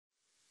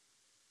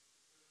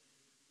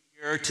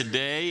Here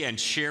today and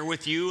share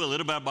with you a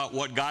little bit about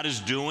what God is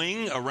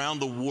doing around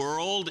the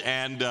world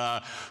and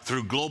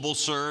through Global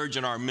Surge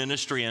and our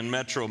ministry in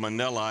Metro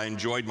Manila. I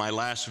enjoyed my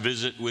last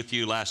visit with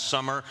you last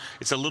summer.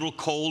 It's a little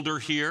colder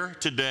here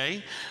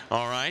today,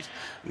 all right?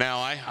 Now,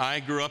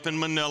 I grew up in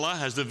Manila,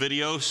 as the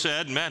video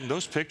said. Man,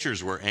 those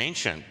pictures were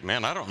ancient.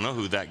 Man, I don't know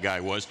who that guy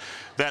was.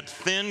 That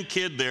thin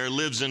kid there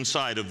lives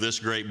inside of this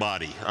great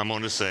body. I'm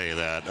going to say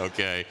that,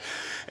 okay?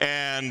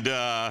 And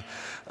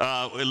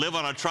we live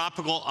on a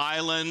tropical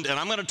island, and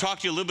I'm going to talk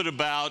to you a little bit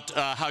about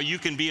how you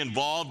can be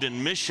involved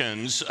in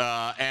missions.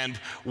 And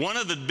one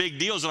of the big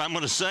deals that I'm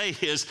going to say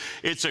is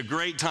it's a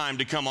great time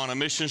to come on a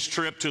missions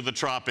trip to the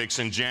tropics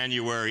in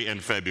January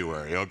and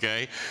February,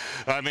 okay?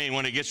 I mean,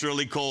 when it gets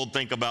really cold,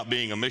 think about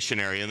being a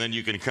missionary, and then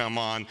you can come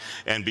on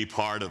and be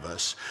part of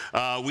us.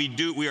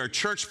 We are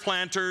church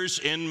planters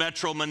in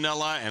Metro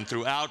Manila and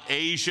throughout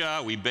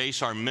Asia. We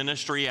base our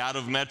ministry out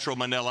of Metro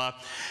Manila,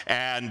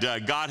 and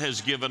God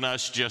has given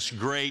us just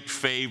great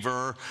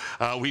favor.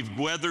 We've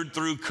weathered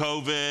through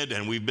COVID,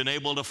 and we've been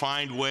able to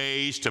find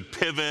ways to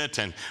pivot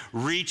and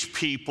reach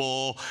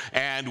people,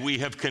 and we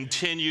have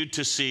continued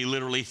to see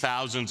literally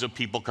thousands of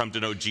people come to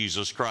know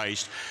Jesus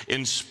Christ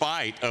in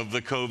spite of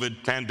the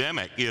COVID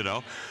pandemic, you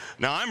know.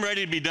 Now, I'm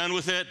ready to be done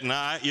with it, and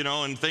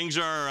and things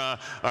are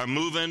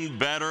moving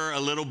better a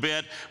little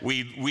bit.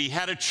 We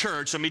had a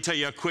church. Let me tell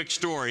you a quick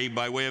story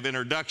by way of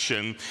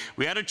introduction.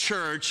 We had a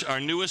church, our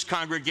newest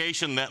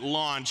congregation, that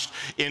launched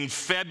in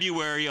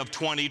February of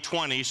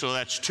 2020, so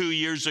that's 2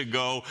 years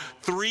ago,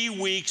 3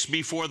 weeks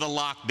before the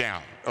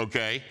lockdown,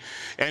 okay?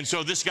 And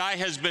so this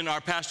guy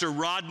our pastor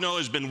Rodno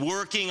has been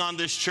working on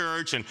this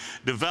church and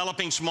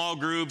developing small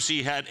groups.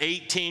 He had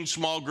 18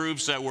 small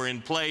groups that were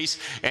in place,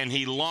 and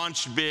he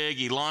launched big.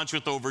 He launched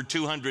with over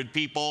 200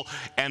 people,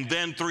 and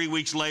then 3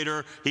 weeks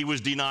later, he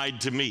was denied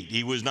to meet.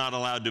 He was not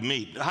allowed to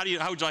meet. How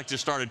would you like to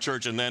start a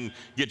church and then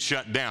get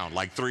shut down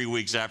like 3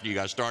 weeks after you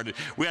got started?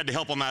 We had to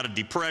help him out of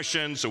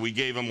depression, so we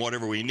gave him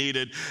whatever we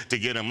needed to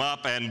get him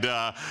up, and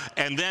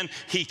then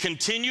he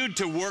continued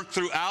to work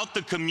throughout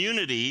the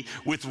community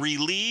with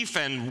relief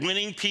and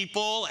winning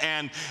people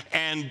and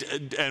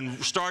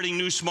starting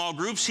new small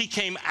groups. He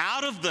came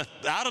out of the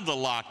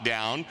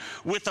lockdown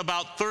with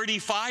about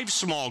 35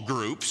 small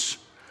groups.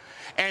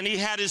 And he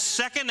had his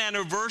second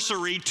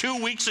anniversary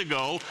 2 weeks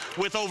ago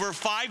with over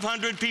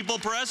 500 people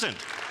present.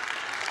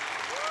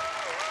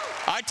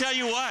 I tell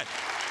you what,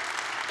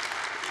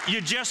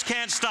 you just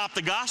can't stop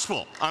the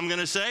gospel. I'm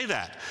going to say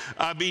that.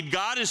 I mean,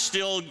 God is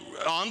still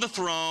on the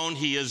throne.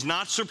 He is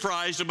not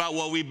surprised about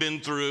what we've been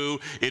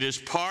through. It is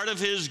part of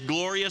His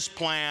glorious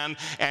plan,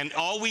 and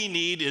all we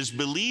need is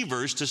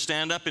believers to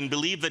stand up and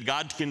believe that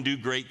God can do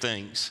great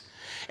things.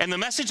 And the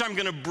message I'm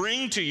going to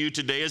bring to you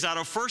today is out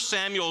of 1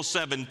 Samuel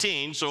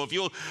 17. So if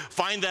you'll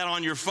find that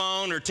on your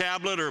phone or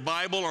tablet or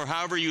Bible or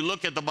however you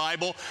look at the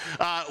Bible,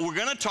 we're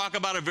going to talk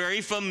about a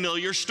very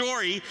familiar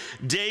story,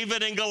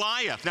 David and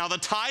Goliath. Now, the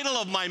title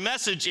of my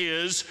message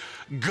is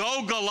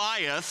Go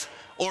Goliath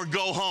or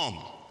Go Home,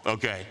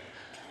 okay?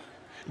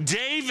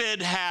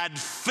 David had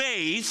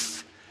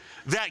faith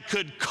that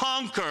could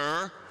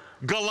conquer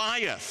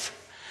Goliath.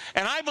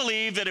 And I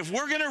believe that if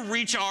we're going to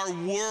reach our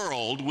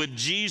world with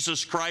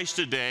Jesus Christ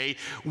today,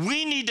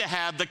 we need to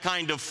have the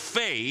kind of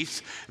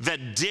faith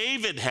that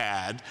David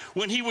had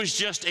when he was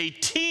just a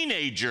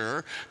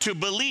teenager to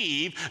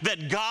believe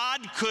that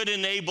God could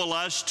enable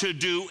us to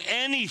do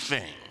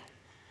anything.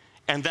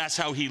 And that's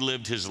how he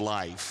lived his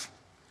life.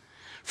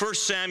 1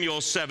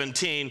 Samuel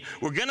 17,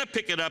 we're going to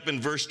pick it up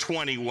in verse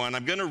 21.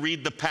 I'm going to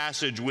read the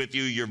passage with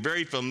you. You're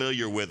very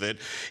familiar with it.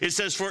 It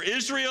says, For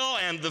Israel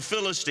and the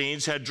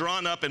Philistines had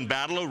drawn up in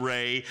battle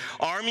array,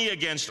 army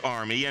against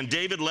army, and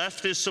David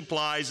left his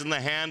supplies in the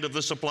hand of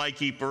the supply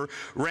keeper,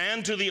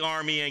 ran to the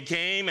army, and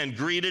came and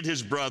greeted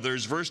his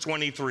brothers. Verse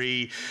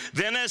 23,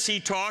 Then as he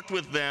talked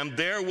with them,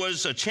 there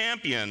was a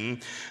champion,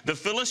 the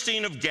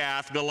Philistine of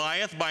Gath,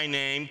 Goliath by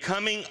name,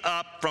 coming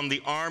up from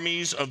the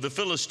armies of the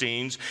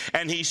Philistines,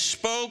 and he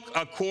spoke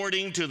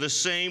according to the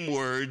same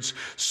words,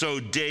 so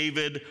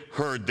David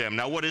heard them.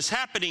 Now, what is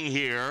happening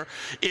here,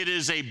 it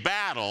is a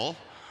battle,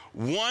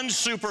 one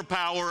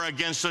superpower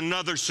against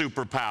another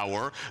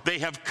superpower. They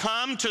have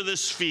come to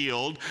this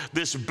field,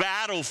 this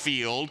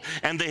battlefield,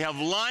 and they have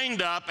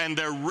lined up, and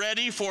they're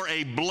ready for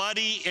a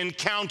bloody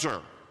encounter.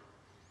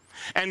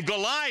 And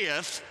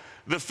Goliath,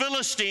 the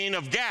Philistine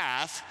of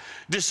Gath,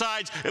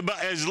 decides,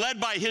 is led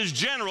by his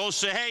generals,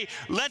 say, hey,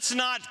 let's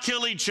not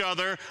kill each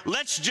other.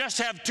 Let's just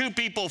have two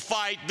people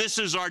fight. This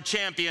is our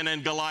champion,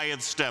 and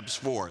Goliath steps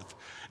forth.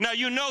 Now,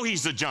 you know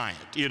he's the giant,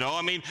 you know.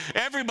 I mean,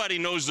 everybody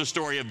knows the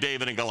story of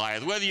David and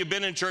Goliath. Whether you've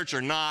been in church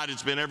or not,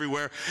 it's been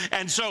everywhere.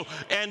 And so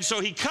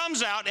he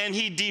comes out and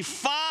he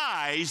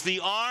defies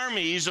the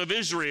armies of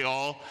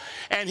Israel,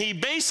 and he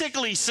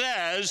basically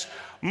says,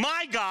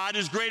 my God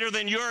is greater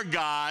than your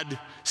God.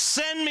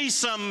 Send me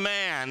some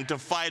man to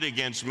fight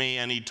against me,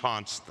 and he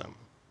taunts them.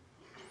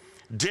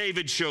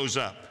 David shows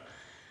up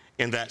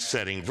in that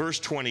setting. Verse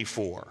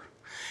 24.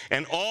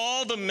 And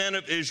all the men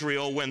of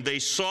Israel, when they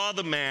saw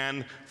the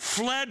man,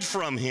 fled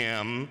from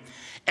him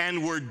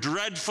and were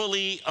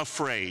dreadfully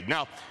afraid.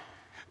 Now,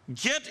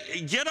 get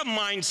a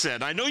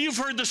mindset. I know you've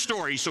heard the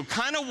story, so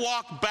kind of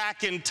walk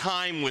back in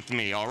time with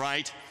me, all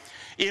right?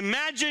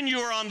 Imagine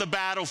you're on the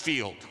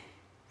battlefield.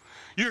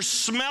 You're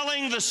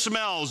smelling the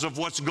smells of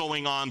what's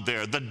going on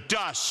there, the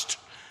dust,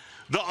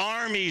 the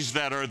armies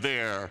that are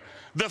there,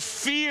 the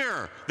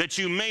fear that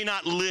you may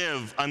not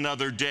live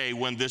another day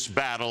when this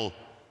battle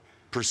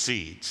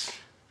proceeds.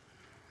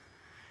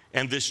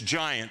 And this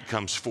giant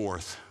comes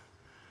forth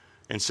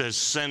and says,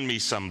 "Send me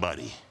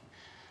somebody."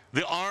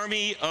 The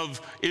army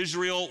of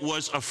Israel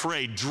was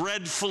afraid,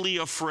 dreadfully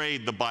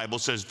afraid, the Bible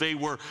says. They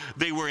were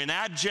in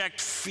abject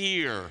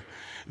fear.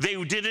 They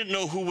didn't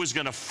know who was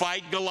going to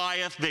fight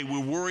Goliath. They were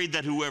worried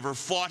that whoever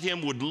fought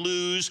him would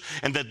lose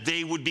and that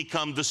they would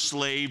become the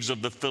slaves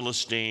of the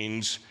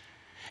Philistines.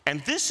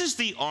 And this is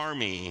the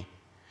army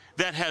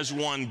that has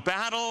won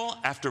battle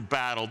after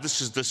battle. This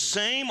is the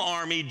same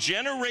army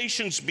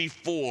generations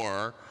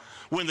before,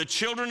 when the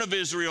children of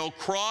Israel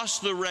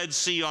crossed the Red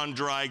Sea on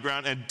dry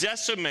ground and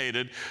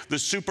decimated the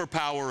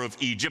superpower of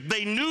Egypt.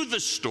 They knew the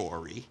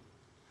story.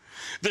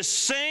 The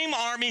same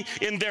army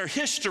in their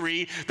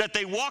history that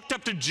they walked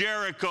up to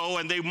Jericho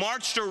and they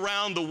marched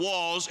around the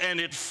walls and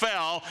it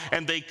fell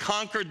and they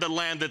conquered the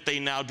land that they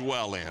now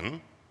dwell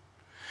in.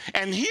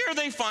 And here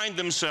they find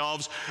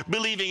themselves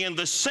believing in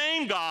the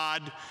same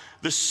God,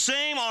 the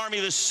same army,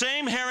 the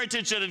same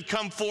heritage that had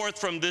come forth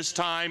from this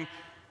time,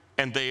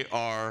 and they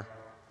are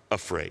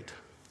afraid.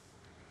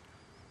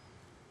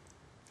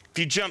 If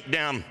you jump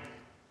down,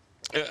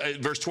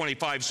 verse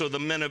 25, so the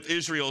men of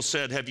Israel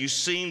said, "Have you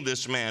seen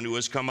this man who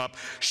has come up?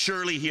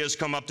 Surely he has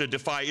come up to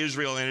defy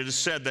Israel. And it is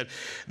said that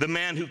the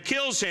man who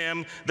kills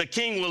him, the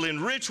king will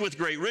enrich with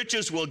great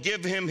riches, will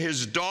give him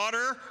his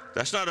daughter."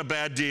 That's not a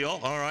bad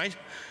deal, all right?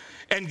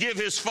 "And give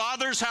his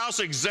father's house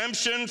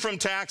exemption from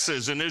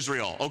taxes in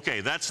Israel."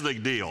 Okay, that's the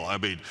deal. I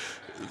mean,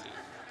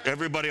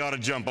 everybody ought to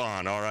jump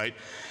on, all right?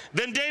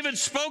 "Then David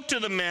spoke to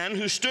the men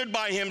who stood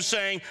by him,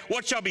 saying,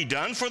 'What shall be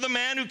done for the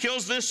man who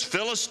kills this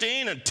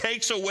Philistine and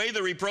takes away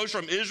the reproach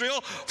from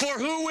Israel? For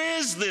who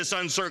is this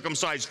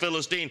uncircumcised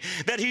Philistine,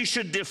 that he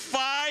should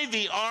defy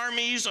the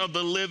armies of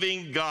the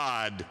living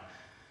God?'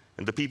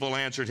 And the people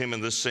answered him in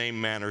the same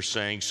manner,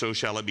 saying, 'So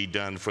shall it be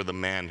done for the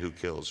man who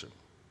kills him.'"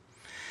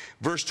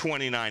 Verse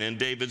 29, and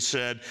David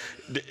said,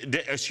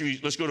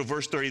 let's go to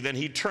verse 30. "Then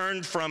he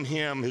turned from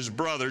him, his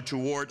brother,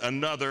 toward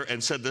another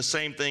and said the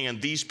same thing.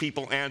 And these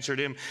people answered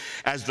him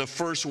as the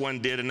first one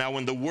did. And now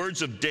when the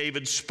words of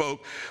David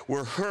spoke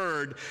were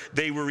heard,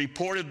 they were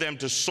reported them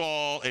to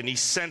Saul, and he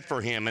sent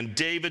for him. And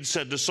David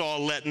said to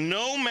Saul, 'Let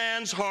no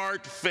man's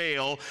heart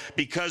fail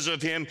because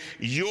of him.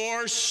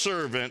 Your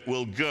servant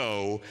will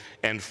go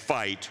and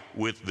fight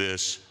with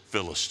this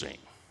Philistine.'"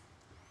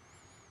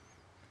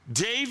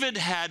 David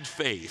had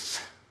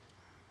faith,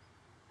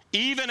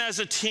 even as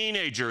a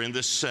teenager in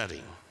this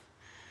setting,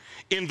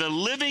 in the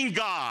living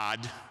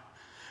God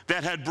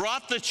that had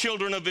brought the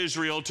children of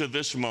Israel to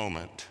this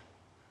moment.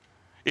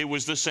 It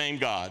was the same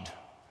God,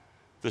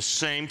 the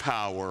same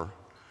power,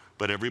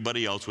 but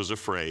everybody else was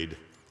afraid.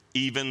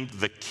 Even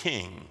the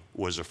king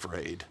was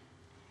afraid,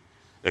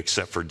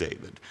 except for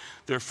David.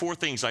 There are four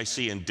things I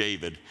see in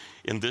David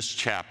in this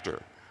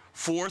chapter.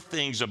 Four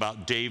things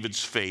about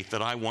David's faith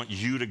that I want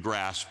you to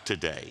grasp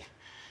today.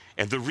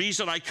 And the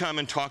reason I come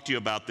and talk to you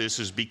about this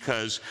is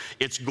because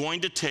it's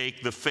going to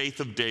take the faith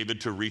of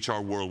David to reach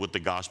our world with the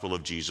gospel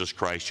of Jesus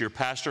Christ. Your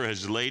pastor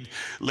has laid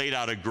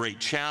out a great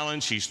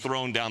challenge. He's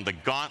thrown down the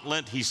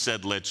gauntlet. He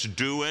said, let's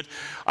do it.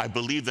 I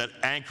believe that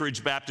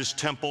Anchorage Baptist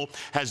Temple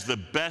has the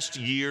best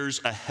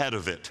years ahead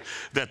of it,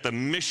 that the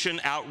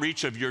mission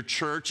outreach of your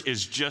church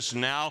is just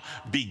now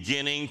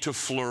beginning to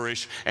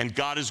flourish, and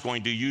God is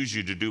going to use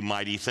you to do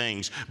mighty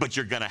things, but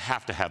you're going to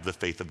have the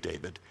faith of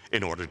David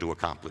in order to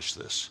accomplish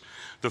this.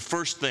 The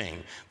first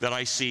thing that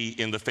I see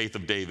in the faith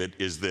of David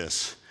is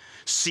this: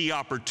 see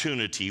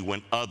opportunity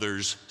when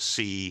others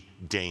see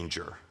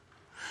danger.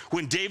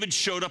 When David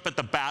showed up at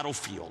the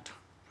battlefield,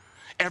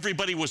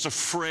 everybody was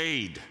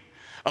afraid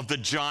of the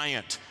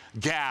giant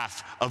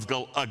Gath of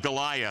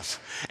Goliath,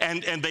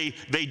 and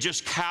they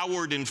just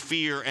cowered in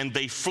fear, and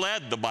they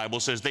fled. The Bible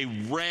says they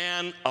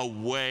ran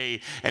away.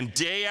 And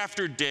day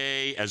after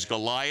day, as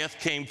Goliath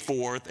came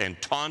forth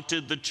and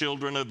taunted the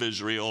children of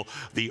Israel,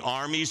 the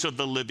armies of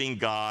the living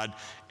God,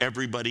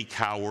 everybody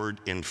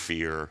cowered in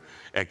fear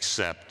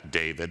except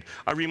David.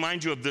 I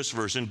remind you of this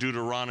verse in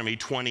Deuteronomy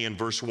 20 and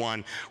verse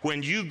 1.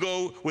 When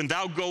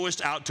thou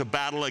goest out to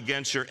battle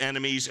against your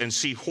enemies and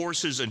see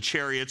horses and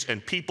chariots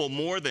and people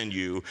more than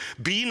you,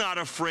 be not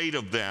afraid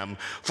of them,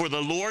 for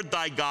the Lord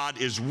thy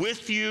God is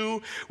with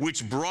you,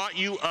 which brought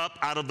you up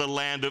out of the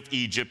land of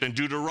Egypt. And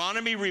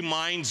Deuteronomy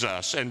reminds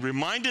us and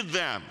reminded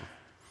them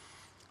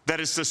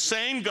that it's the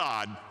same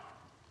God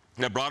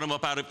that brought them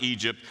up out of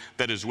Egypt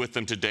that is with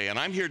them today. And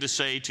I'm here to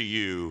say to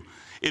you,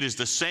 it is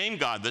the same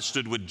God that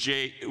stood with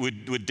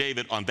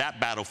David on that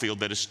battlefield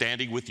that is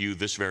standing with you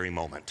this very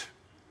moment.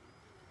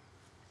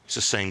 It's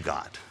the same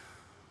God.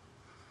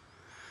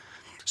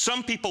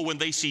 Some people, when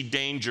they see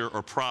danger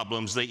or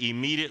problems, they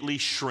immediately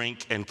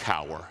shrink and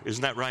cower.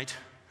 Isn't that right?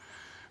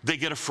 They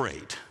get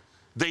afraid.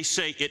 They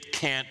say it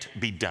can't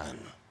be done.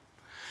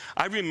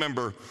 I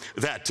remember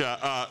that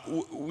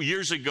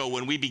years ago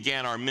when we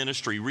began our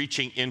ministry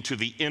reaching into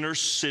the inner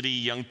city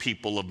young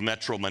people of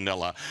Metro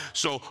Manila.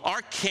 So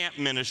our camp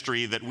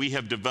ministry that we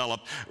have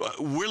developed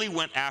really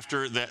went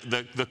after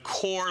the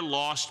core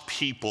lost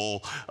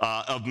people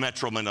of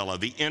Metro Manila,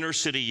 the inner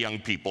city young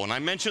people. And I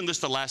mentioned this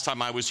the last time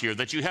I was here,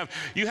 that you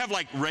have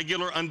like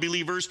regular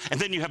unbelievers, and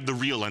then you have the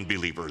real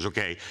unbelievers,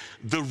 okay?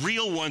 The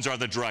real ones are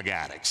the drug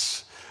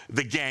addicts,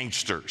 the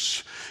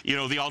gangsters,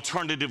 the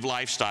alternative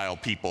lifestyle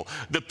people,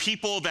 the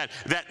people that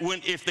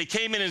if they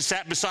came in and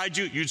sat beside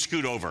you, you'd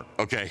scoot over,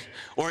 okay?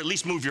 Or at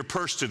least move your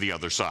purse to the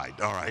other side,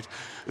 all right?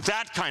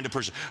 That kind of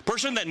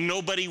person that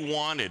nobody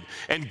wanted.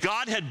 And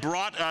God had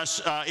brought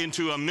us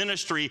into a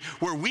ministry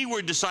where we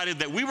were decided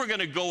that we were going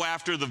to go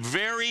after the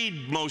very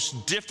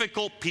most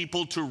difficult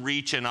people to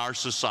reach in our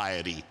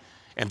society,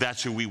 and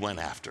that's who we went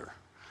after.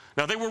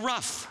 Now, they were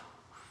rough.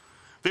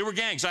 They were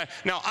gangs.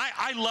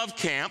 I love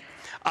camp.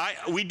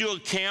 We do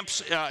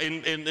camps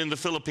in the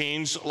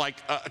Philippines, like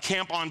a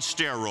camp on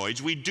steroids.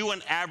 We do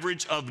an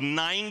average of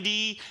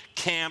 90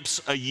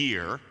 camps a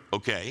year,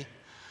 okay?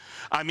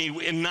 I mean,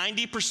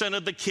 90%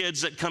 of the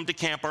kids that come to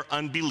camp are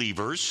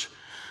unbelievers.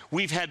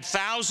 We've had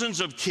thousands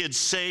of kids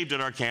saved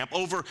at our camp.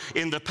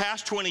 In the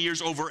past 20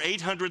 years, over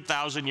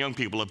 800,000 young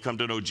people have come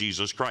to know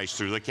Jesus Christ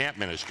through the camp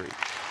ministry.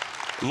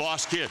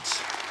 Lost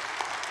kids.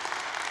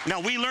 Now,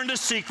 we learned a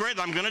secret.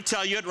 I'm going to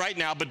tell you it right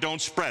now, but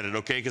don't spread it,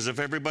 okay? Because if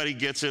everybody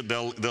gets it,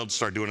 they'll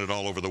start doing it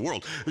all over the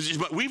world.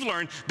 But we've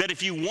learned that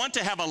if you want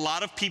to have a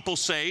lot of people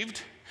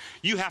saved,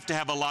 you have to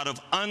have a lot of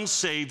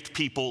unsaved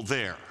people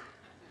there.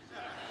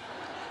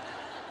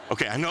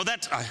 Okay, I know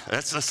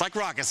that's like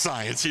rocket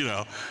science,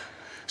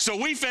 So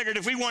we figured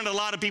if we wanted a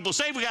lot of people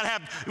saved, we got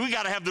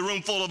to have the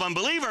room full of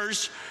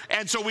unbelievers,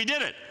 and so we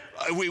did it.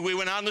 We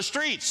went out in the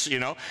streets,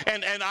 and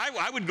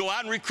I would go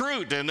out and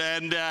recruit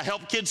and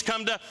help kids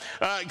come to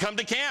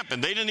camp,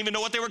 and they didn't even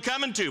know what they were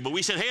coming to. But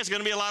we said, hey, it's going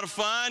to be a lot of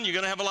fun. You're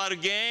going to have a lot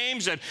of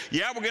games, and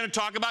yeah, we're going to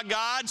talk about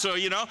God. So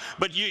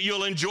but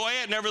you'll enjoy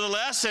it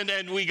nevertheless.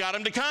 And we got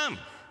them to come.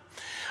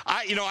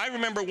 I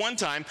remember one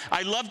time,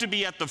 I love to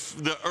be at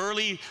the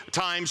early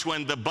times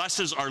when the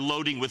buses are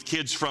loading with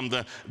kids from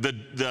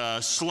the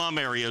slum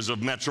areas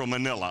of Metro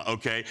Manila,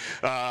 okay?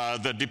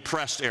 The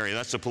depressed area,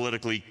 that's the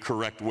politically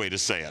correct way to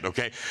say it,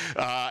 okay?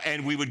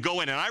 And we would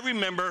go in, and I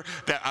remember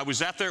that I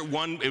was out there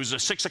it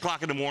was 6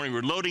 o'clock in the morning, we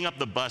were loading up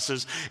the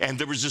buses, and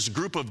there was this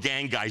group of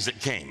gang guys that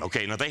came,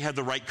 okay? Now, they had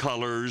the right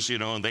colors,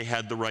 and they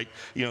had the right,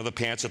 the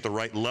pants at the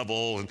right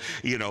level, and,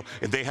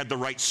 and they had the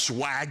right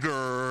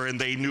swagger, and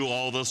they knew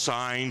all the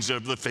signs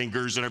of the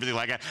fingers and everything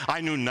like that. I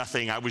knew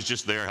nothing. I was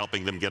just there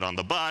helping them get on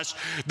the bus.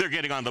 They're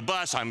getting on the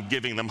bus. I'm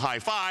giving them high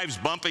fives,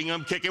 bumping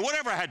them, kicking,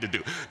 whatever I had to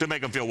do to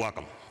make them feel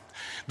welcome.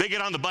 They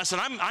get on the bus,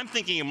 and I'm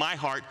thinking in my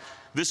heart,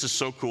 this is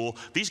so cool.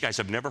 These guys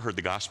have never heard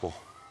the gospel.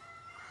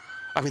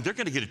 I mean, they're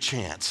going to get a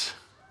chance.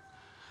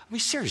 I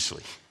mean,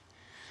 seriously.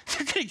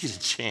 They're going to get a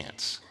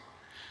chance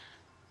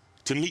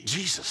to meet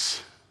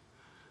Jesus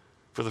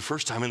for the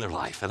first time in their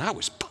life, and I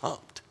was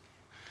pumped.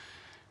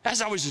 As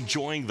I was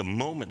enjoying the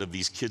moment of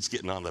these kids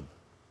getting on the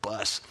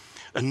bus,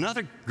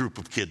 another group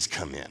of kids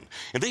come in,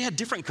 and they had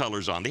different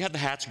colors on. They had the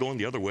hats going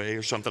the other way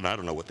or something. I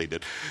don't know what they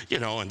did,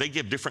 and they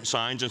give different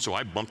signs, and so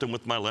I bumped them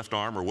with my left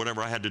arm or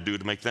whatever I had to do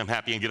to make them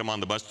happy and get them on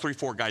the bus. 3,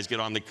 4 guys get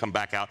on, they come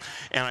back out,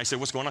 and I said,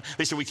 what's going on?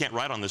 They said, we can't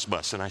ride on this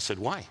bus. And I said,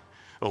 why?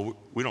 Oh,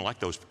 we don't like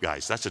those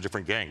guys. That's a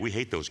different gang. We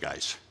hate those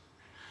guys.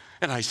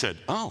 And I said,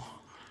 oh,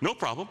 no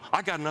problem.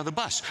 I got another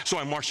bus. So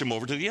I marched them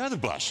over to the other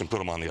bus and put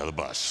them on the other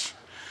bus.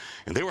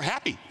 And they were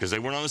happy because they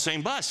weren't on the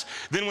same bus.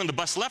 Then when the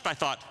bus left, I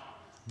thought,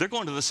 they're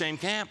going to the same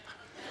camp.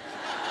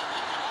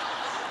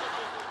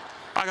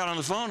 I got on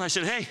the phone. I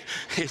said, hey,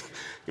 give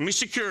me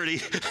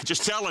security.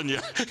 Just telling you,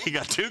 you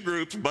got 2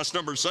 groups, bus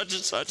number such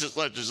and such and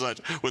such and such,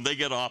 when they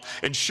get off.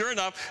 And sure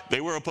enough, they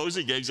were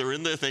opposing gangs. They were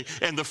in their thing.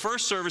 And the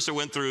first service that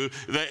went through,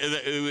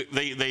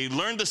 they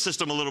learned the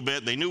system a little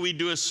bit. They knew we'd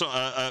do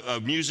a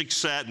music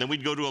set, and then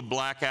we'd go to a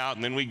blackout,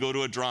 and then we'd go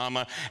to a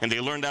drama. And they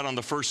learned that on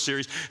the first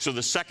series. So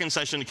the second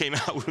session came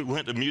out, we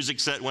went to music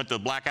set, went to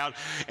blackout.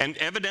 And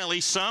evidently,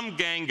 some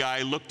gang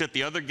guy looked at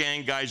the other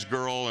gang guy's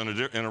girl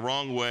in a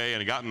wrong way,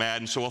 and he got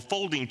mad. And so a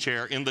folding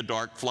chair in the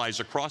dark flies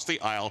across the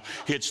aisle,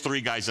 hits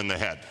 3 guys in the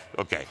head.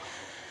 Okay.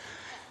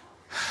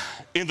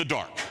 In the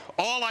dark.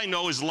 All I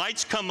know is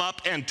lights come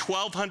up and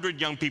 1,200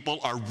 young people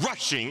are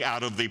rushing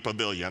out of the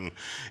pavilion.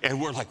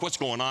 And we're like, what's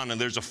going on? And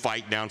there's a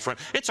fight down front.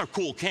 It's a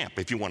cool camp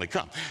if you want to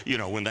come,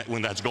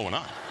 when that's going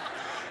on.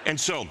 And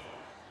so,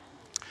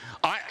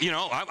 I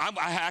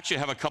actually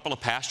have a couple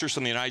of pastors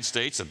from the United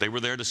States that they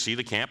were there to see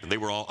the camp, and they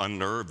were all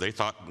unnerved. They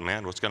thought,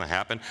 man, what's going to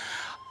happen?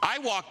 I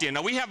walked in.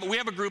 Now, we have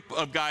a group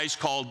of guys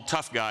called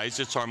Tough Guys.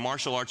 It's our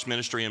martial arts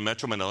ministry in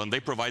Metro Manila, and they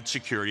provide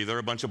security. They're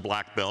a bunch of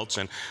black belts,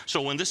 and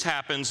so when this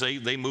happens,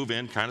 they move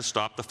in, kind of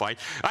stop the fight.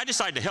 I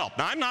decide to help.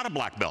 Now, I'm not a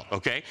black belt,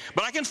 okay?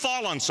 But I can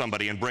fall on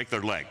somebody and break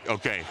their leg,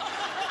 okay?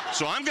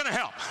 So I'm going to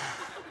help.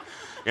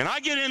 And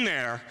I get in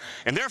there,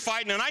 and they're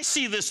fighting, and I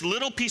see this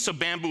little piece of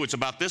bamboo. It's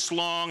about this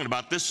long and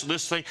about this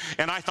thing.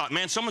 And I thought,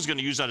 man, someone's going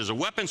to use that as a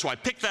weapon. So I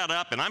picked that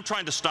up, and I'm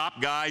trying to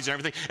stop guys and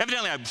everything.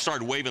 Evidently, I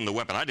started waving the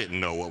weapon. I didn't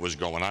know what was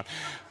going on.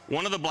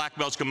 One of the black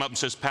belts come up and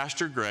says,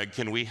 Pastor Greg,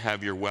 can we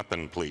have your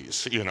weapon,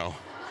 please? You know.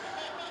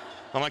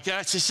 I'm like, yeah,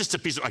 it's just a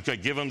piece of, I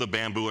could give him the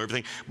bamboo,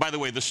 everything. By the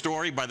way, the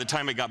story, by the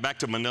time it got back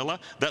to Manila,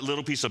 that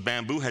little piece of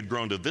bamboo had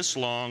grown to this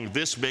long,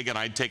 this big, and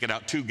I'd taken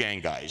out 2 gang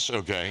guys,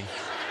 okay?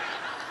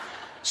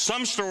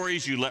 Some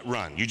stories you let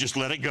run. You just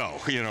let it go.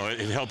 You know,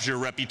 it helps your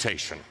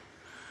reputation.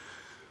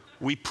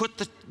 We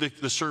put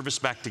the service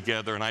back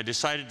together, and I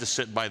decided to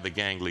sit by the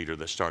gang leader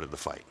that started the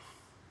fight.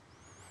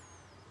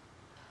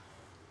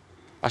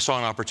 I saw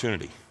an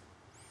opportunity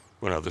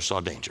when others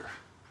saw danger.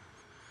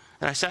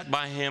 And I sat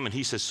by him, and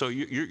he says, so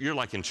you're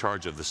like in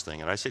charge of this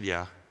thing? And I said,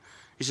 yeah.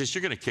 He says,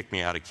 you're going to kick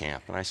me out of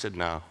camp. And I said,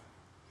 no.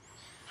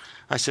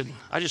 I said,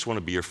 I just want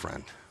to be your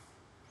friend.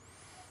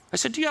 I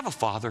said, do you have a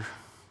father?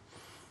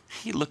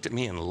 He looked at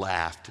me and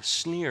laughed,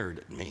 sneered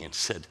at me and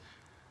said,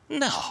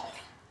 no.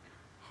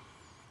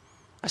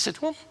 I said,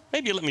 well,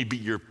 maybe let me be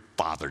your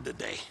father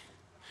today.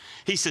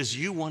 He says,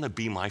 you want to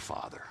be my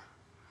father?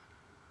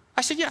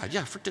 I said,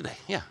 yeah, for today,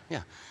 yeah.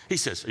 He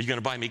says, are you going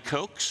to buy me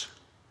Cokes?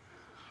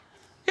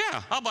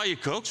 Yeah, I'll buy you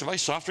Cokes, I'll buy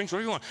soft drinks,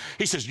 whatever you want.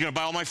 He says, you going to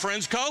buy all my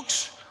friends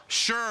Cokes?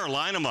 Sure,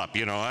 line them up,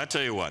 you know, I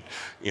tell you what.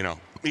 You know,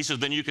 he says,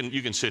 then you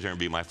can sit here and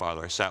be my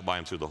father. I sat by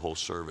him through the whole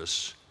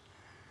service,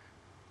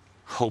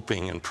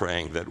 hoping and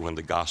praying that when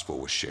the gospel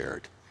was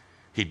shared,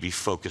 he'd be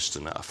focused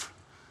enough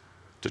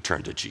to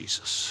turn to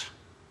Jesus.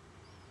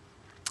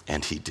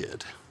 And he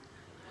did.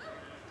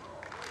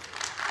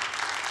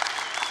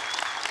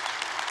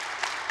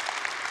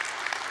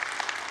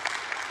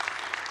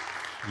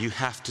 You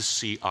have to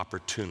see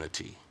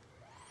opportunity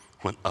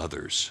when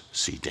others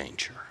see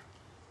danger.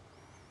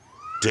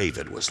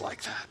 David was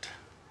like that.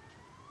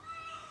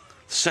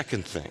 The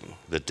second thing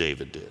that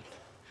David did,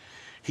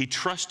 he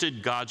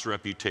trusted God's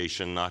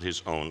reputation, not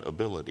his own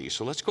ability.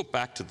 So let's go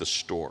back to the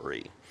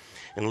story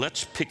and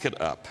let's pick it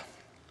up.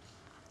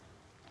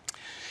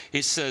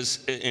 It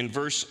says in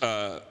verse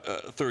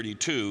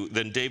 32,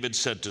 then David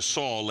said to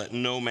Saul, let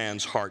no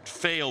man's heart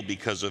fail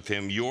because of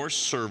him. Your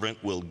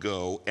servant will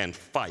go and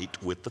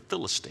fight with the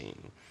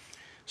Philistine.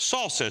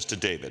 Saul says to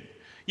David,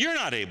 you're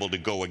not able to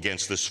go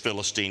against this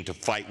Philistine to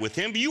fight with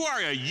him. You are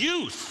a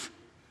youth,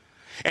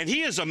 and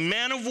he is a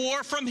man of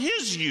war from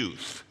his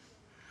youth.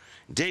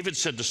 David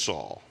said to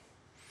Saul,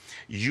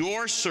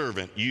 your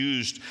servant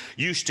used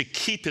to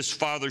keep his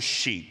father's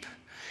sheep,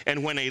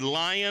 and when a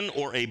lion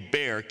or a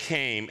bear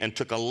came and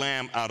took a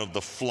lamb out of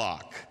the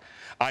flock,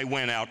 I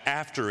went out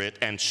after it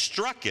and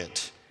struck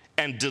it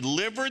and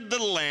delivered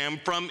the lamb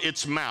from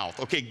its mouth.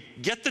 Okay,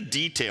 get the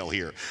detail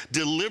here.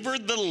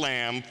 Delivered the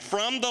lamb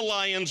from the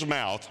lion's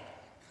mouth,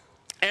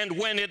 and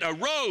when it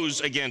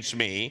arose against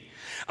me,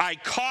 I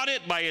caught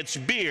it by its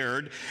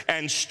beard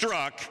and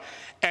struck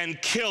and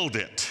killed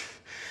it.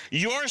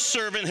 Your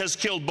servant has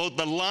killed both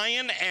the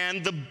lion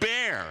and the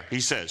bear, he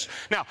says.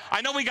 Now, I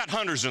know we got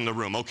hunters in the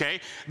room, okay?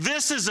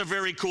 This is a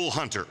very cool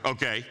hunter,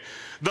 okay?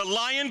 The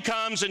lion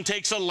comes and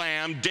takes a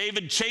lamb.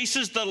 David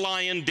chases the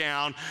lion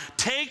down,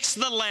 takes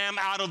the lamb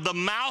out of the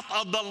mouth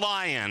of the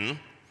lion.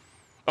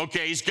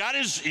 Okay, he's got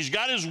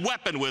his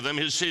weapon with him,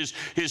 his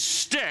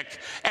stick.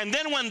 And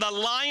then when the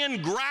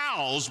lion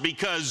growls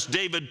because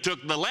David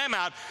took the lamb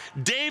out,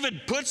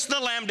 David puts the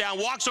lamb down,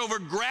 walks over,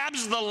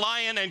 grabs the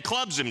lion, and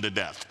clubs him to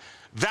death.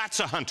 That's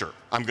a hunter,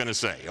 I'm going to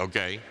say,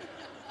 okay?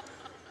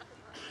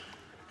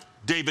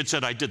 David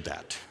said, I did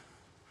that.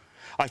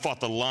 I fought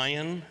the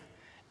lion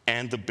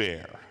and the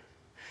bear.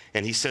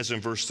 And he says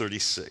in verse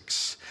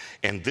 36,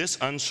 and this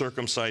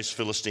uncircumcised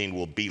Philistine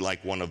will be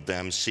like one of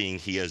them, seeing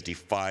he has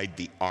defied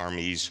the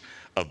armies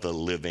of the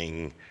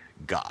living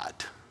God.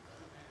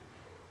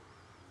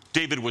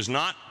 David was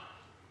not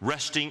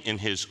resting in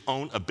his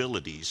own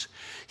abilities.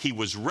 He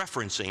was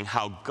referencing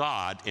how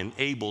God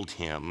enabled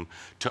him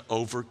to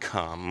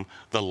overcome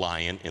the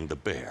lion and the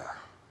bear.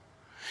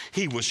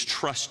 He was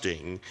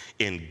trusting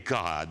in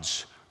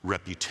God's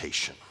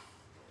reputation.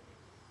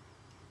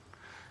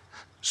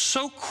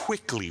 So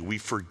quickly we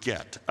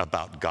forget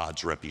about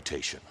God's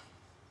reputation.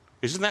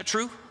 Isn't that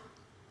true?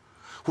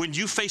 When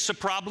you face a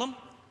problem,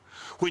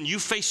 when you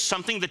face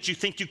something that you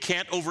think you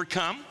can't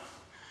overcome,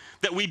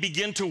 that we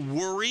begin to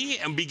worry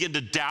and begin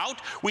to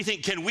doubt. We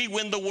think, can we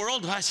win the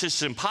world? That's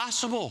just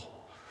impossible.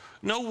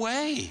 No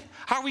way.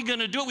 How are we going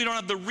to do it? We don't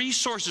have the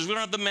resources. We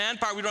don't have the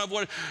manpower. We don't have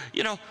what,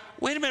 you know,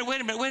 wait a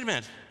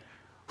minute.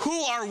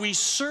 Who are we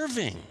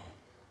serving?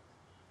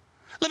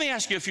 Let me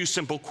ask you a few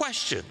simple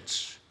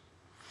questions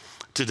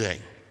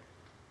today.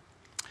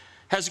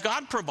 Has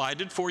God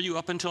provided for you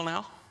up until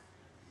now?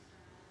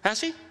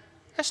 Has he?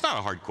 That's not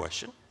a hard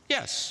question.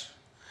 Yes.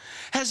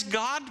 Has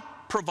God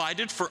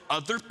provided for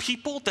other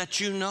people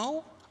that you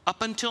know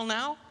up until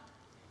now?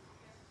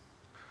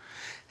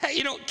 Hey,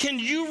 you know, can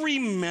you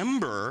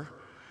remember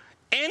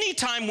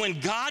Anytime when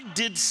God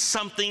did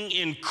something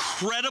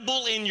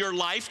incredible in your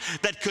life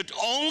that could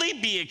only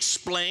be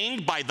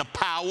explained by the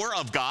power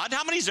of God.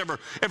 How many's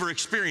ever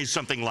experienced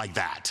something like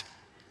that?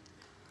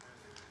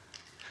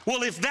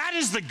 Well, if that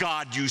is the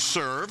God you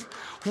serve,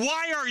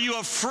 why are you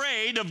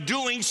afraid of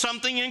doing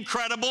something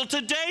incredible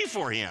today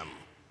for him?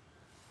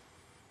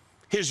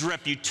 His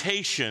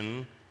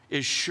reputation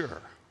is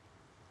sure.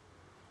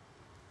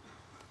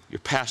 Your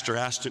pastor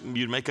asked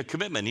you to make a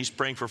commitment. He's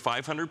praying for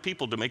 500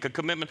 people to make a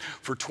commitment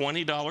for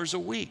 $20 a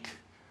week.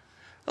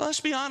 Well, let's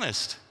be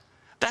honest.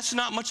 That's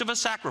not much of a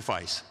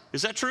sacrifice.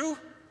 Is that true?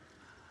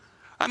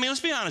 I mean,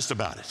 let's be honest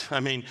about it. I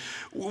mean,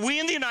 we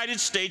in the United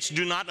States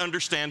do not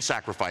understand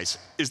sacrifice.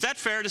 Is that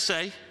fair to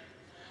say?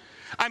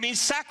 I mean,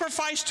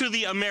 sacrifice to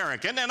the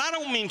American, and I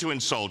don't mean to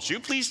insult you,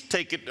 please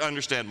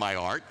understand my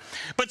heart,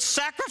 but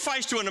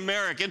sacrifice to an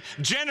American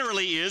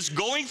generally is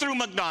going through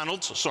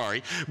McDonald's,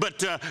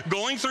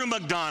 going through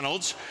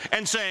McDonald's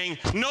and saying,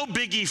 no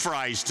biggie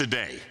fries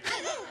today.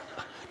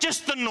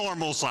 Just the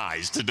normal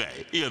size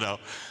today, you know.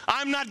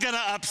 I'm not going to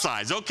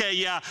upsize. Okay,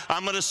 yeah,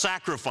 I'm going to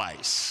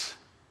sacrifice.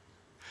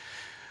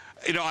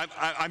 You know,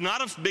 I'm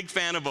not a big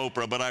fan of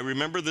Oprah, but I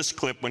remember this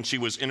clip when she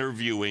was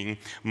interviewing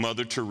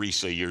Mother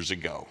Teresa years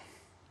ago.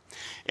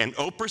 And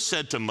Oprah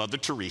said to Mother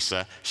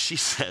Teresa, she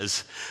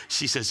says,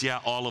 yeah,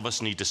 all of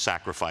us need to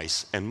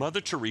sacrifice. And Mother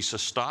Teresa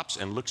stops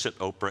and looks at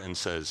Oprah and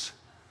says,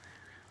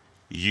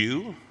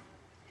 you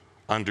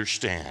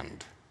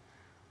understand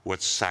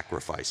what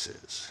sacrifice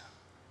is.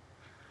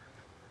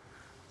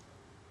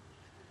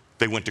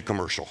 They went to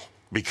commercial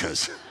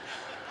because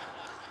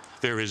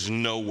there is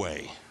no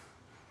way.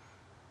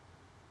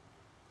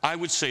 I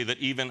would say that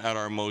even at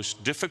our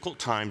most difficult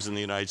times in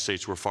the United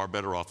States, we're far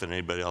better off than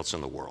anybody else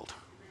in the world.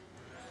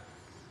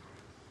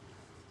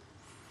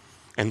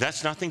 And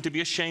that's nothing to be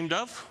ashamed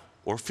of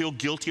or feel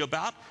guilty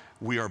about.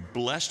 We are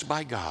blessed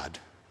by God,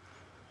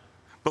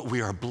 but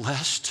we are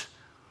blessed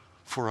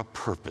for a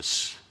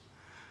purpose,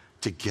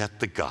 to get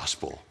the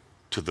gospel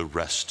to the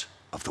rest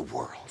of the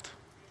world.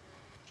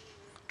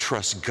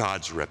 Trust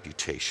God's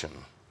reputation,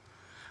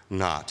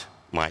 not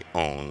my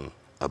own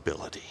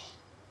ability.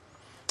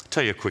 I'll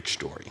tell you a quick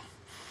story.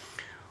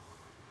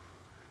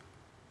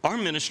 Our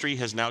ministry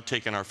has now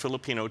taken our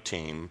Filipino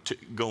team to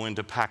go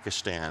into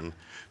Pakistan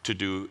to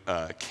do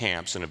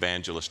camps and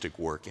evangelistic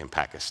work in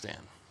Pakistan.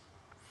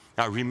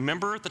 Now, I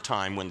remember at the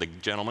time when the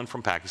gentleman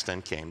from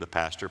Pakistan came,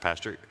 Pastor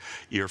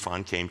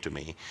Irfan came to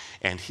me,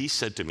 and he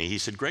said to me, he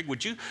said, Greg,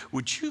 would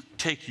you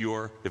take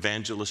your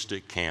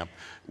evangelistic camp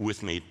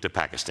with me to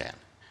Pakistan?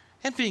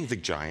 And being the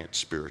giant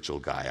spiritual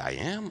guy I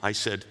am, I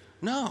said,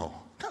 no,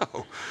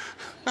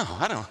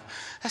 I don't.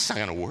 That's not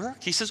going to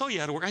work. He says, oh,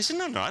 yeah, it'll work. I said,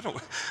 no, I don't.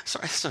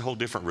 Sorry, that's a whole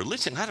different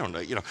religion. I don't know,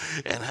 you know.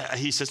 And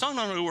he says, no,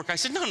 it'll work. I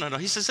said, no.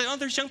 He says, oh,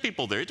 there's young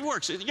people there. It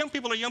works. Young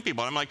people are young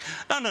people. I'm like,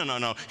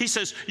 no. He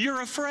says,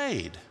 you're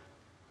afraid.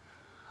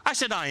 I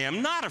said, I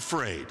am not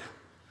afraid.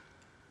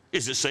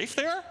 Is it safe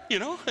there? You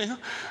know?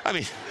 I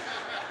mean,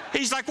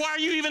 he's like, why are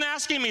you even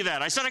asking me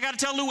that? I said, I got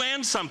to tell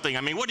Luann something.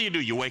 I mean, what do?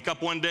 You wake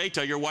up one day,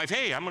 tell your wife,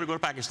 hey, I'm going to go to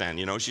Pakistan.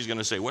 You know, she's going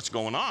to say, what's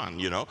going on?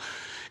 You know?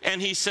 And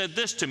he said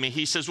this to me.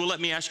 He says, well, let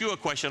me ask you a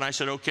question. I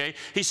said, okay.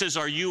 He says,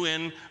 are you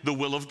in the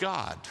will of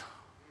God?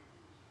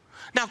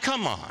 Now,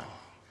 come on.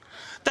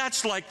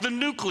 That's like the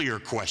nuclear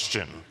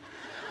question.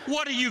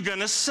 What are you going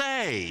to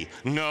say?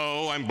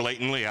 No, I'm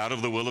blatantly out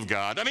of the will of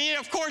God. I mean,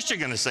 of course you're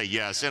going to say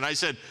yes. And I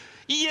said,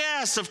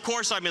 yes, of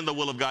course I'm in the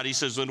will of God. He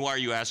says, then why are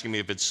you asking me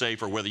if it's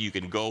safe or whether you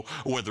can go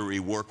or whether we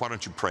work? Why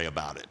don't you pray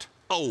about it?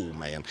 Oh,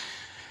 man.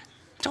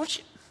 Don't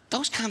you?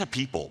 Those kind of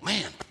people,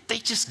 man, they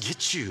just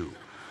get you.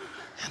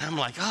 And I'm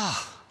like,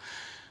 oh.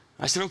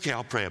 I said, okay,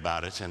 I'll pray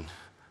about it. And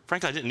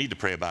frankly, I didn't need to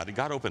pray about it.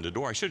 God opened the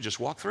door. I should have just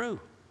walked through.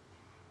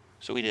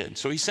 So he did.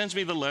 So he sends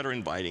me the letter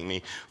inviting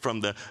me from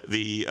the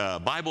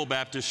Bible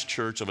Baptist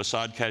Church of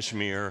Assad,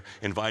 Kashmir,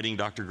 inviting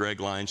Dr.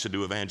 Greg Lyons to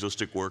do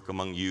evangelistic work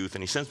among youth.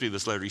 And he sends me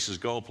this letter. He says,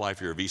 go apply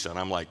for your visa. And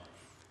I'm like,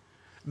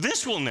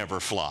 this will never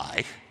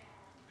fly.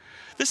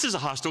 This is a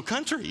hostile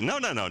country. No.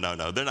 They're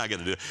not going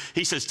to do it.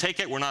 He says, take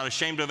it. We're not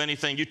ashamed of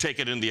anything. You take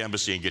it in the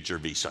embassy and get your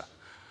visa.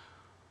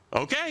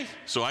 Okay.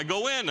 So I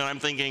go in and I'm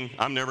thinking,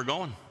 I'm never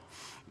going.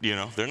 You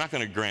know, they're not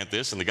going to grant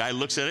this. And the guy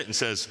looks at it and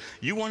says,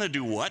 you want to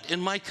do what in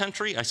my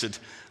country? I said,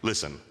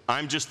 listen,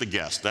 I'm just the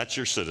guest. That's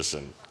your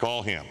citizen.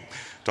 Call him.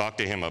 Talk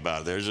to him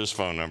about it. There's his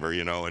phone number,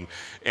 you know,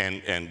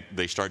 and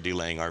they start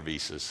delaying our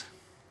visas.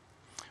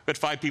 We had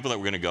 5 people that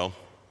were going to go.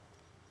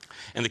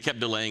 And they kept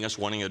delaying us,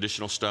 wanting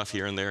additional stuff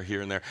here and there,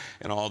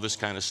 and all this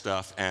kind of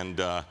stuff.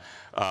 And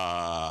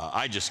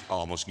I just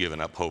almost given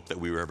up hope that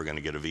we were ever going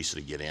to get a visa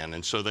to get in.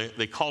 And so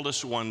they called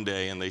us one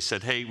day and they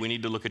said, hey, we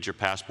need to look at your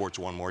passports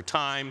one more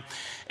time.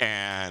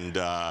 And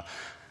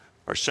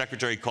our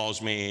secretary calls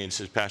me and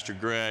says, Pastor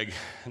Greg,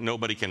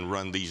 nobody can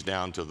run these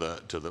down to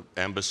the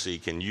embassy.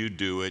 Can you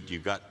do it?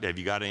 Have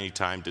you got any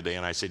time today?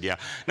 And I said, yeah.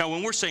 Now,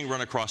 when we're saying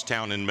run across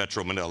town in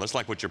Metro Manila, it's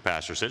like what your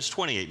pastor said. It's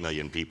 28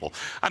 million people.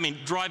 I mean,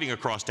 driving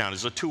across town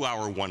is a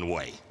 2-hour one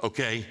way,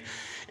 okay?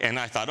 And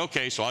I thought,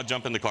 okay, so I'll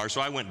jump in the car. So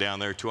I went down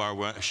there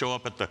show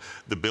up at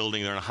the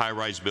building. They're in a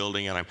high-rise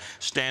building, and I'm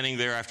standing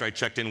there after I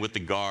checked in with the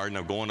guard, and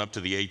I'm going up to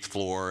the 8th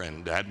floor,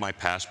 and I had my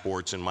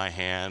passports in my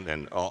hand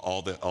and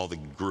all the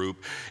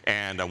group,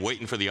 and I'm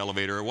waiting for the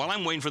elevator. While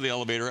I'm waiting for the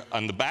elevator,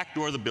 on the back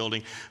door of the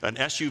building, an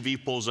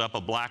SUV pulls up,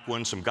 a black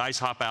one. Some guys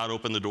hop out,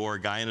 open the door. A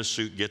guy in a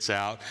suit gets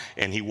out,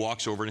 and he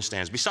walks over and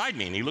stands beside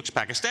me, and he looks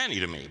Pakistani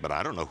to me, but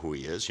I don't know who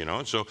he is,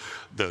 And so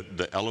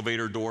the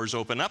elevator doors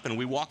open up, and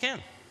we walk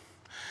in.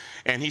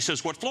 And he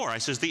says, what floor? I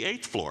says, the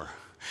 8th floor.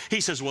 He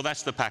says, well,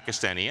 that's the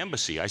Pakistani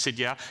embassy. I said,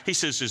 yeah. He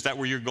says, is that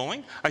where you're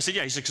going? I said,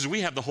 yeah. He said, because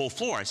we have the whole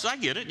floor. I said, I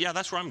get it. Yeah,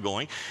 that's where I'm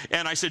going.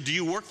 And I said, do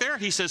you work there?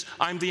 He says,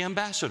 I'm the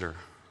ambassador.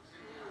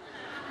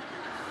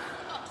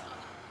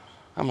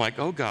 I'm like,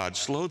 oh, God,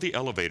 slow the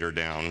elevator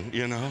down,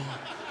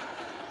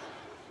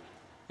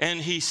 And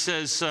he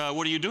says,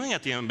 what are you doing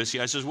at the embassy?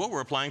 I says, well, we're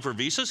applying for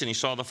visas. And he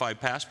saw the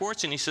 5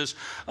 passports. And he says,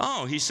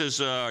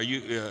 are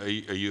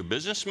you a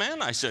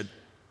businessman? I said,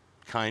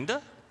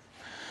 kinda.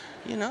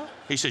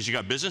 He says, you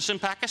got business in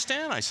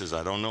Pakistan? I says,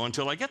 I don't know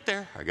until I get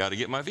there. I got to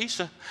get my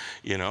visa,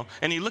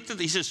 And he looked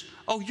he says,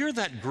 oh, you're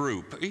that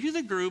group. Are you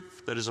the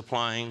group that is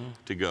applying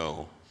to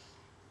go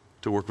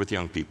to work with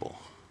young people?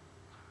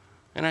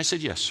 And I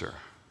said, yes, sir.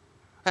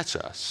 That's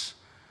us.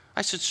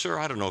 I said, sir,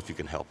 I don't know if you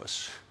can help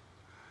us.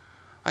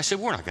 I said,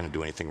 we're not going to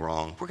do anything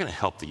wrong. We're going to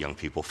help the young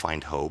people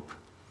find hope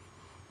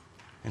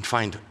and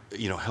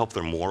help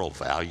their moral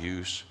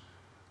values.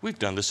 We've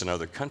done this in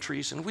other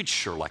countries, and we'd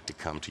sure like to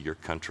come to your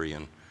country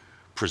and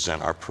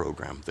present our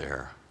program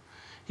there.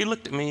 He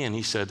looked at me and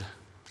he said,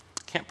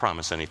 can't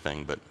promise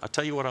anything, but I'll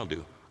tell you what I'll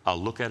do.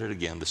 I'll look at it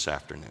again this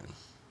afternoon.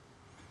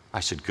 I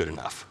said, good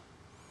enough.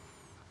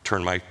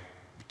 Told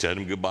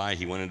him goodbye.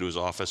 He went into his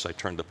office. I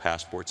turned the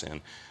passports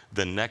in.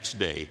 The next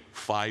day,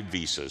 5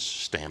 visas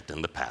stamped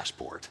in the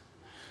passport.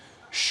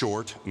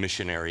 Short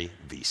missionary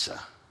visa.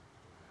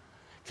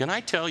 Can I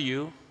tell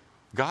you,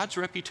 God's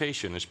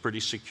reputation is pretty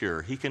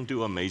secure. He can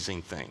do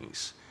amazing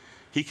things.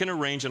 He can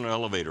arrange an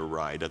elevator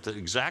ride at the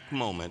exact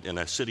moment in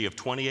a city of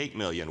 28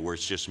 million where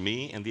it's just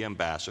me and the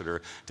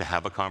ambassador to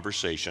have a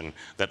conversation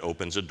that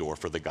opens a door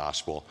for the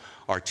gospel.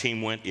 Our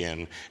team went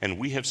in, and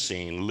we have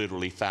seen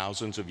literally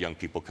thousands of young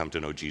people come to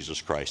know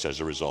Jesus Christ as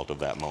a result of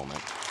that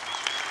moment.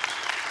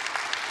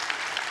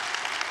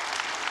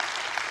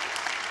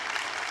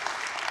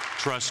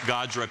 Trust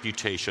God's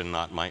reputation,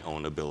 not my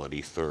own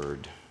ability.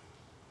 Third,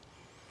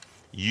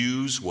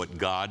 use what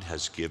God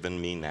has given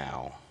me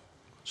now.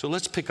 So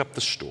let's pick up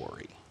the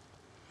story.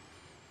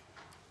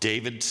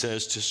 David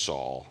says to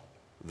Saul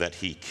that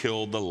he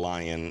killed the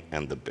lion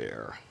and the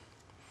bear.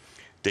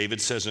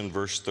 David says in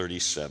verse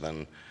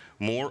 37,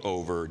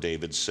 moreover,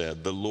 David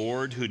said, the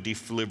Lord who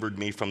delivered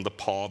me from the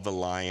paw of the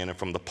lion and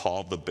from the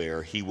paw of the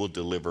bear, he will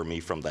deliver me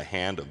from the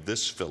hand of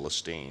this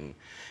Philistine.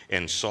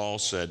 And Saul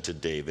said to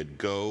David,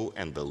 go,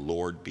 and the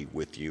Lord be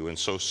with you. And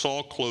so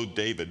Saul clothed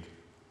David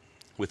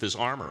with his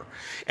armor,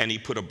 and he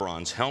put a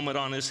bronze helmet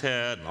on his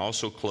head and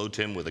also clothed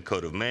him with a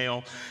coat of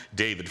mail.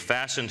 David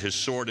fastened his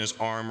sword in his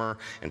armor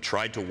and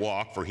tried to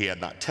walk, for he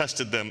had not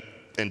tested them.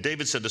 And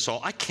David said to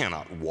Saul, I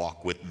cannot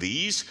walk with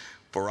these,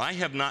 for I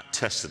have not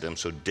tested them.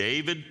 So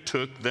David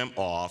took them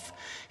off.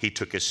 He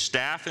took his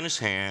staff in his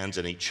hands,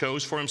 and he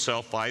chose for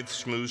himself 5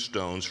 smooth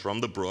stones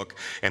from the brook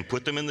and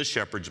put them in the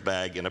shepherd's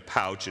bag in a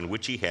pouch in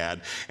which he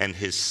had, and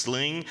his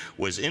sling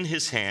was in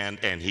his hand,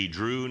 and he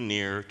drew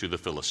near to the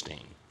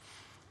Philistine.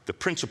 The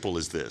principle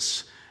is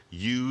this: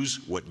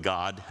 use what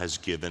God has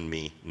given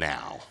me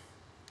now.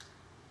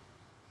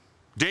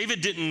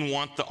 David didn't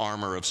want the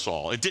armor of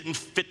Saul. It didn't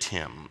fit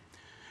him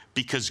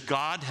because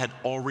God had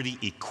already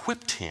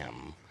equipped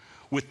him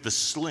with the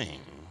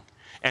sling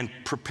and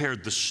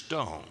prepared the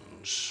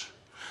stones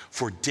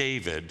for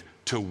David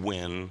to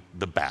win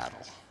the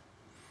battle.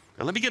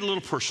 Now, let me get a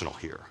little personal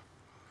here.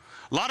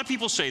 A lot of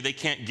people say they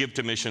can't give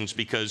to missions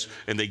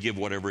and they give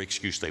whatever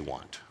excuse they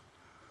want.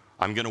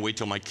 I'm going to wait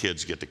till my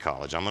kids get to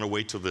college. I'm going to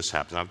wait till this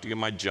happens. I have to get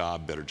my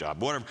job, better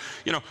job, whatever.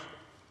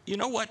 You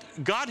know what?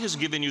 God has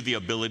given you the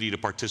ability to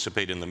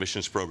participate in the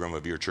missions program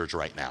of your church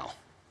right now.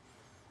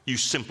 You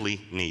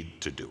simply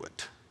need to do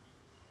it.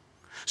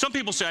 Some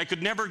people say, I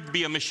could never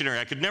be a missionary.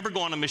 I could never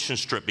go on a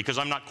missions trip because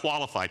I'm not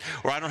qualified,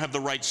 or I don't have the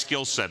right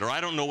skill set, or I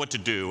don't know what to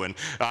do, and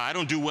I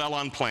don't do well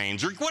on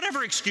planes, or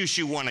whatever excuse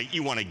you want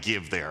to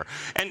give there.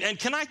 And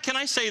can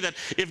I say that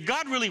if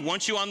God really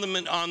wants you on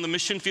the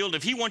mission field,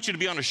 if he wants you to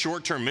be on a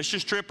short-term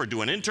missions trip or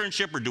do an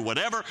internship or do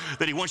whatever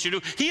that he wants you to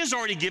do, he has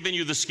already given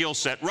you the skill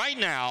set right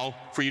now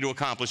for you to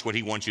accomplish what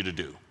he wants you to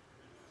do.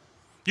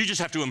 You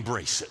just have to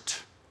embrace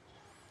it.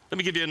 Let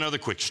me give you another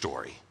quick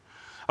story.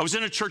 I was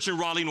in a church in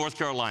Raleigh, North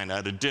Carolina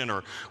at a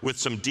dinner with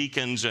some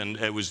deacons, and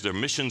it was their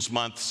missions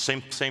month,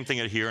 same thing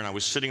here, and I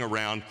was sitting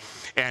around,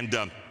 and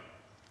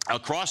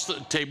across the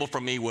table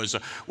from me was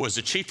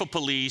the chief of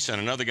police and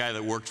another guy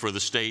that worked for the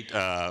state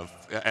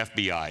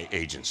FBI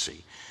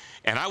agency.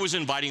 And I was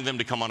inviting them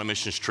to come on a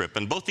missions trip,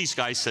 and both these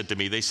guys said to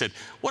me, they said,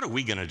 what are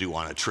we going to do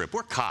on a trip?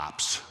 We're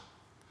cops.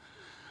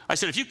 I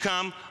said, if you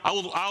come,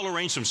 I'll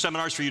arrange some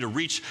seminars for you to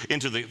reach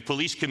into the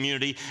police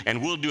community,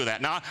 and we'll do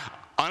that. Now,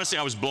 honestly,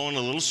 I was blowing a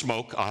little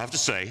smoke, I'll have to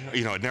say.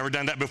 I'd never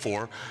done that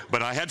before,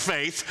 but I had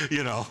faith,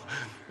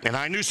 and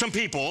I knew some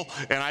people,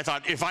 and I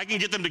thought, if I can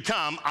get them to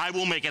come, I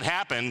will make it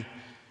happen.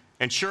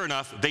 And sure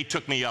enough, they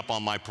took me up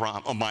on my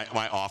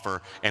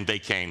offer, and they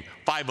came.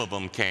 5 of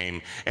them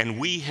came, and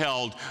we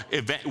held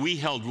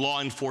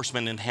law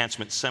enforcement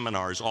enhancement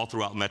seminars all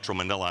throughout Metro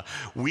Manila.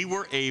 We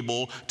were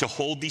able to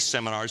hold these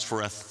seminars for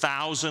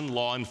 1,000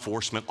 law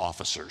enforcement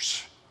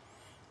officers.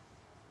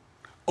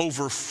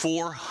 Over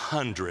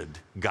 400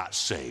 got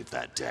saved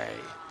that day.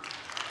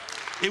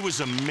 It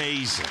was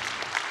amazing.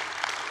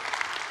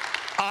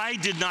 I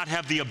did not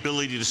have the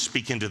ability to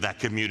speak into that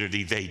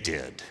community. They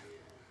did.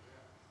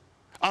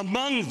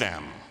 Among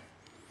them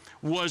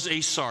was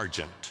a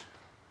sergeant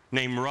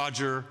named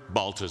Roger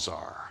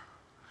Baltazar.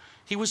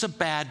 He was a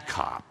bad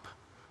cop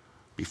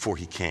before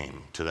he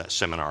came to that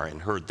seminar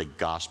and heard the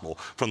gospel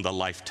from the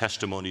life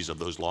testimonies of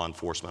those law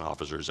enforcement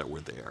officers that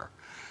were there.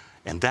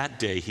 And that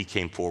day he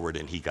came forward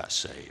and he got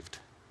saved.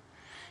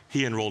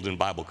 He enrolled in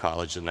Bible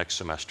college the next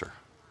semester.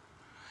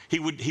 He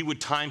would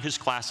time his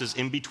classes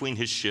in between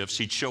his shifts.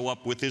 He'd show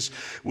up with his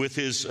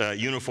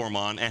uniform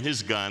on and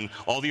his gun.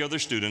 All the other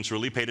students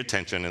really paid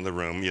attention in the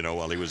room,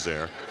 while he was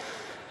there.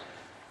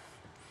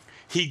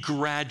 He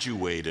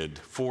graduated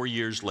 4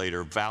 years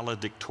later,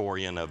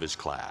 valedictorian of his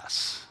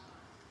class.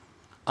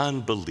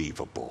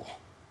 Unbelievable.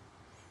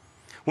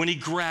 When he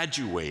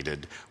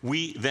graduated,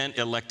 we then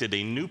elected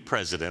a new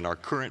president, our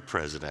current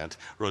president.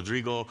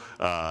 Rodrigo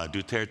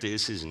Duterte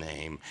is his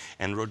name.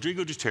 And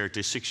Rodrigo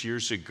Duterte, 6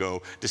 years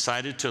ago,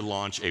 decided to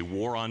launch a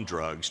war on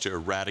drugs to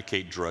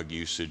eradicate drug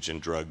usage and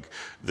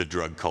the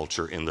drug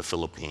culture in the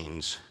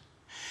Philippines.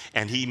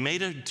 And he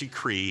made a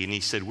decree, and he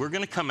said, we're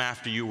going to come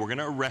after you. We're going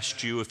to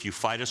arrest you. If you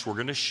fight us, we're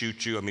going to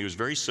shoot you. I mean, it was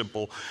very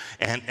simple.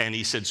 And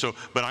he said,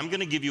 but I'm going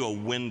to give you a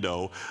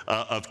window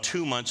of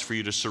 2 months for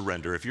you to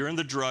surrender. If you're in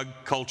the drug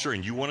culture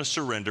and you want to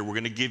surrender, we're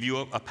going to give you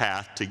a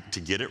path to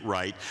get it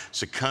right.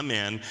 So come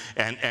in.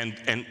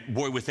 And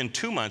boy, within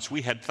 2 months,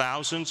 we had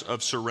thousands of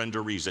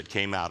surrenderees that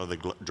came out of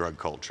the drug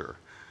culture.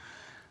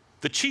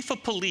 The chief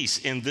of police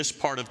in this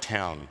part of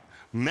town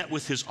met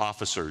with his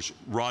officers.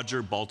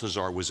 Roger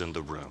Baltazar was in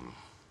the room.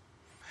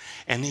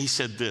 And he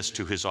said this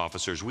to his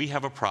officers: we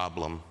have a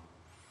problem.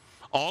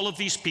 All of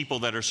these people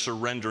that are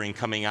surrendering,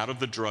 coming out of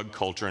the drug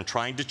culture and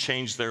trying to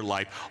change their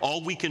life,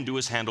 all we can do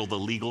is handle the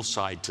legal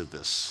side to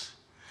this.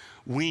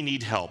 We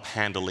need help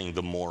handling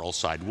the moral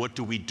side. What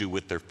do we do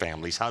with their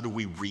families? How do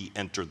we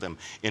re-enter them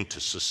into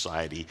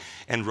society?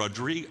 And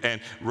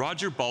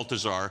Roger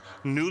Baltazar,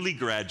 newly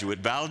graduate,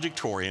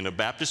 valedictorian of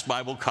Baptist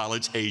Bible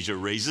College Asia,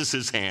 raises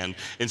his hand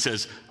and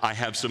says, I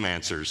have some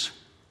answers.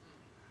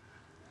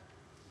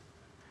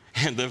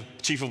 And the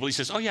chief of police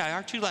says, oh, yeah,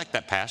 aren't you like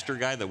that pastor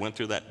guy that went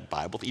through that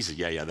Bible? He said,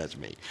 yeah, that's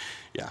me.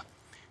 Yeah.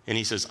 And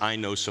he says, I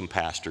know some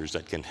pastors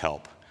that can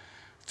help.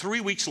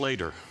 3 weeks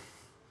later,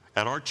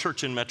 at our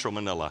church in Metro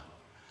Manila,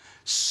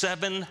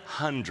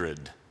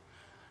 700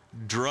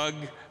 drug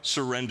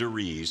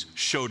surrenderees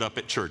showed up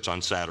at church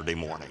on Saturday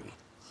morning.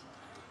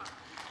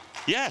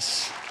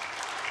 Yes.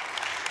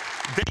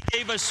 They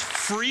gave us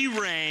free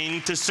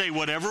rein to say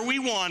whatever we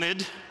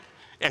wanted,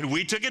 and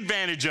we took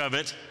advantage of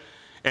it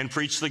and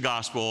preached the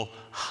gospel.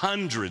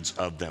 Hundreds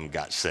of them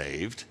got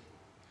saved.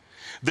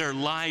 Their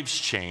lives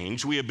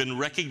changed. We have been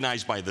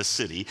recognized by the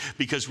city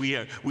because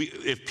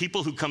if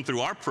people who come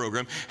through our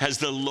program has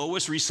the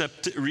lowest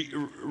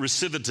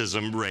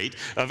recidivism rate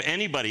of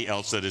anybody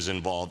else that is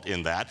involved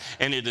in that,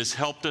 and it has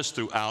helped us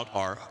throughout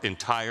our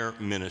entire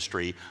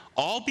ministry,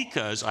 all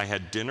because I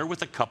had dinner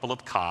with a couple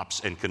of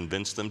cops and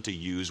convinced them to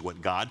use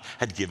what God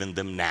had given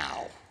them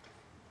now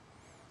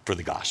for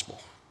the gospel.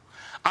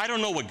 I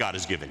don't know what God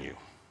has given you,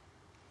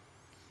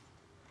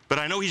 but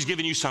I know He's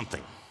given you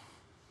something.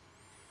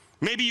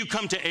 Maybe you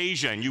come to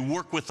Asia and you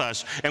work with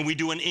us and we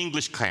do an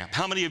English camp.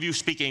 How many of you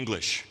speak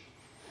English?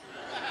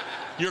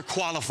 You're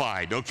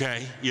qualified,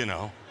 okay?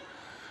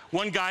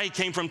 One guy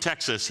came from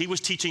Texas. He was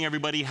teaching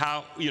everybody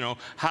how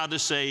to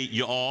say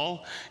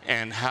y'all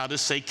and how to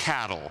say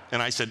cattle.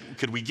 And I said,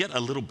 could we get a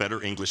little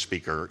better English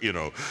speaker,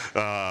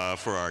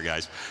 for our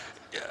guys?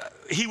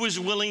 He was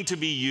willing to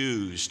be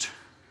used.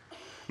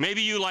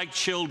 Maybe you like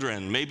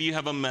children. Maybe you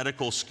have a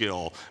medical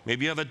skill.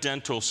 Maybe you have a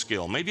dental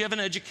skill. Maybe you have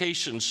an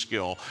education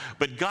skill.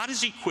 But God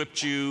has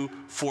equipped you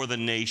for the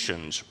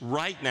nations.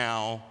 Right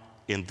now,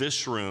 in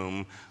this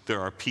room, there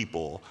are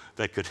people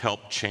that could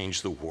help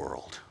change the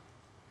world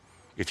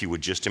if you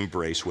would just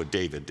embrace what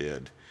David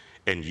did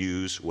and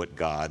use what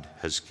God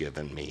has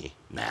given me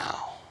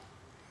now.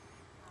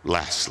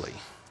 Lastly,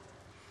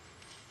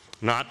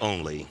 not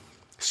only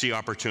see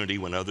opportunity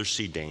when others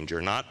see danger,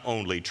 not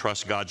only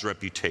trust God's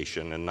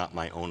reputation and not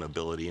my own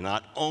ability,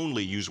 not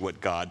only use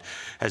what God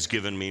has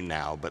given me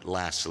now, but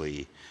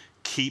lastly,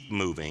 keep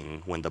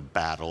moving when the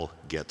battle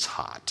gets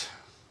hot.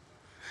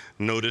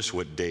 Notice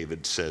what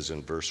David says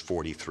in verse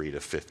 43 to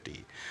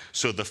 50.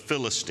 So the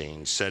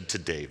Philistines said to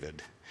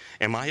David,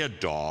 am I a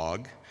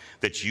dog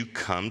that you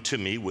come to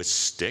me with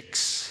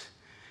sticks?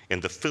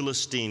 And the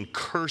Philistine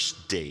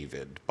cursed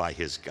David by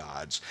his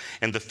gods.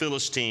 And the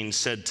Philistine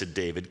said to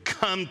David,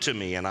 "Come to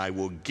me, and I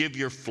will give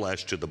your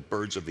flesh to the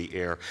birds of the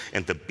air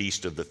and the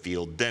beasts of the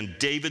field." Then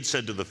David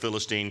said to the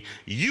Philistine,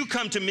 "You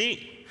come to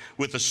me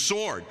with a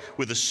sword,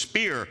 with a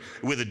spear,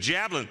 with a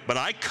javelin, but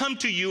I come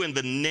to you in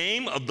the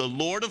name of the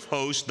Lord of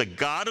hosts, the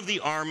God of the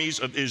armies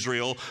of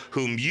Israel,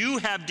 whom you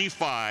have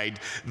defied.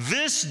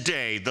 This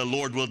day the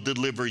Lord will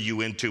deliver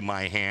you into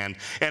my hand,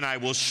 and I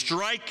will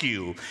strike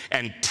you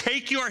and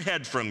take your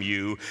head from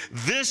you.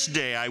 This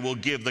day I will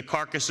give the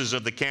carcasses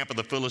of the camp of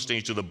the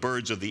Philistines to the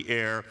birds of the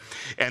air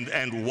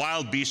and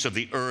wild beasts of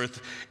the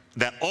earth,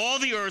 that all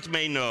the earth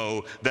may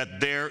know that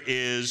there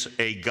is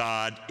a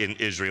God in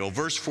Israel."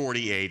 Verse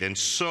 48, "And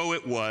so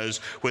it was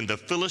when the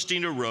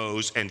Philistine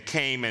arose and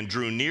came and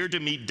drew near to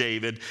meet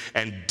David,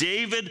 and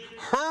David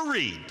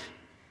hurried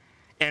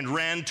and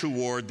ran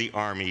toward the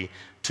army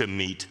to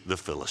meet the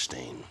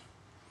Philistine."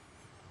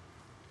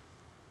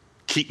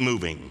 Keep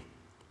moving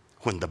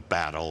when the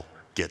battle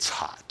gets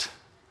hot.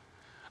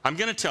 I'm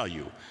going to tell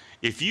you,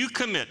 if you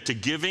commit to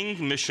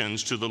giving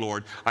missions to the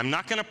Lord, I'm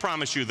not going to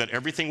promise you that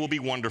everything will be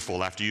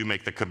wonderful after you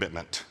make the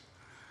commitment.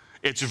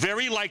 It's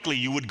very likely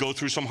you would go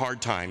through some hard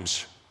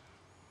times.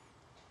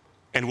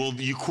 And will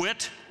you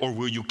quit, or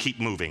will you keep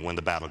moving when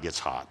the battle gets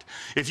hot?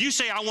 If you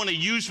say, "I want to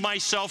use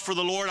myself for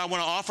the Lord, I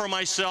want to offer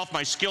myself,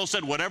 my skill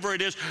set, whatever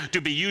it is,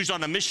 to be used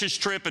on a missions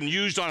trip and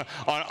used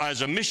as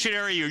a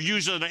missionary, or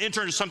used as an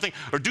intern or something,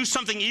 or do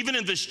something even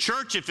in this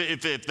church if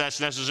that's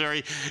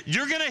necessary,"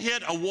 you're going to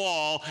hit a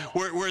wall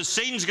where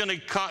Satan's going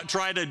to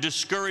try to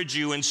discourage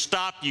you and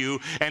stop you,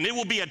 and it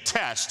will be a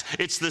test.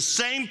 It's the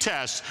same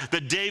test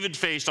that David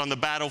faced on the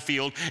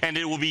battlefield, and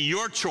it will be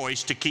your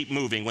choice to keep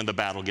moving when the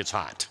battle gets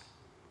hot.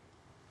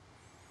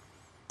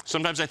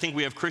 Sometimes I think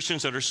we have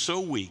Christians that are so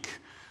weak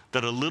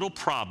that a little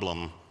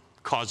problem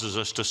causes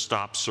us to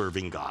stop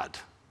serving God.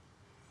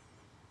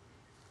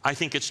 I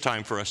think it's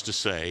time for us to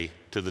say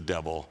to the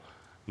devil,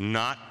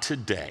 "Not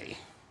today.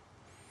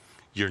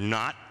 You're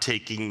not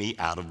taking me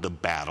out of the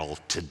battle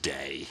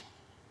today."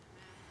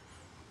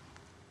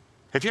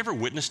 Have you ever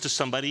witnessed to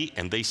somebody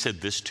and they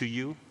said this to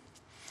you?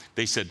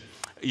 They said,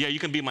 "Yeah, you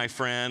can be my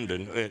friend,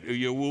 and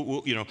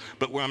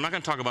but I'm not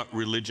going to talk about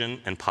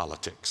religion and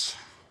politics."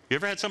 You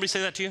ever had somebody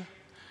say that to you?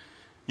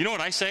 You know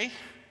what I say?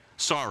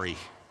 "Sorry.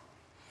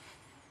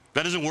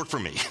 That doesn't work for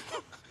me."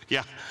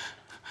 Yeah.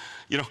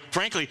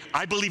 Frankly,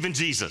 I believe in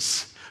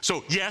Jesus.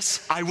 So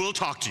yes, I will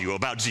talk to you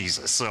about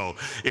Jesus. So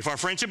if our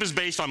friendship is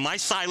based on my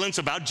silence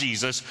about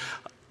Jesus,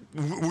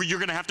 you're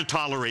going to have to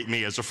tolerate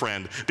me as a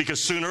friend,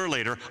 because sooner or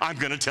later, I'm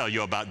going to tell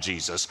you about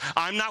Jesus.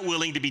 I'm not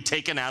willing to be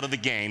taken out of the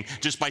game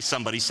just by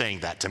somebody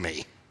saying that to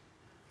me.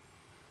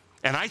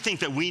 And I think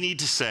that we need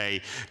to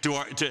say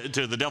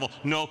to the devil,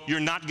 "No,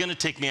 you're not going to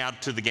take me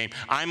out to the game.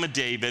 I'm a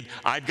David.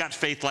 I've got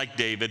faith like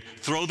David.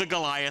 Throw the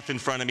Goliath in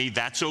front of me.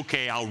 That's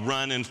okay. I'll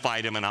run and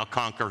fight him, and I'll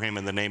conquer him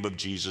in the name of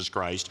Jesus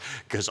Christ,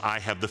 because I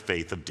have the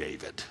faith of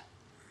David."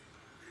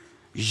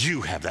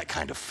 You have that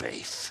kind of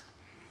faith.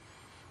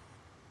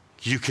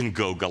 You can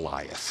go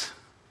Goliath.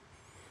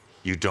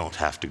 You don't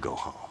have to go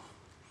home.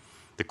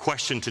 The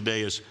question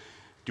today is, do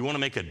you want to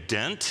make a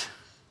dent,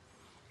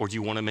 or do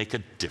you want to make a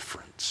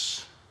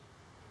difference?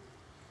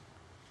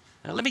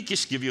 Now, let me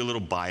just give you a little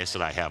bias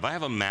that I have. I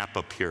have a map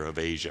up here of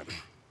Asia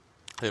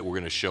that we're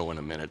going to show in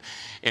a minute.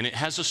 And it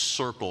has a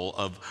circle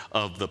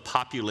of the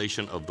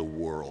population of the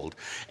world.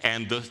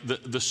 And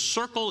the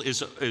circle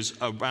is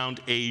around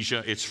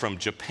Asia. It's from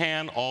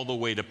Japan all the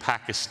way to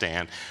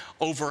Pakistan.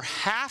 Over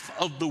half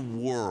of the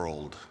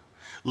world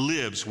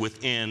lives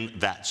within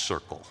that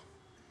circle.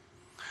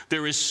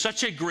 There is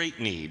such a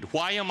great need.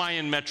 Why am I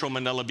in Metro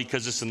Manila?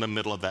 Because it's in the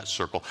middle of that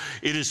circle.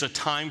 It is a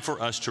time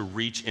for us to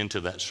reach into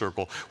that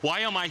circle. Why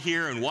am I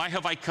here, and why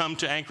have I come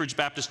to Anchorage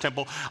Baptist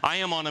Temple? I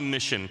am on a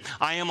mission.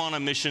 I am on a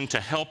mission to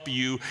help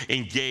you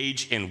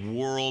engage in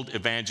world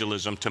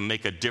evangelism, to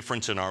make a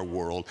difference in our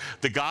world.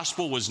 The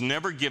gospel was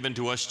never given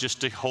to us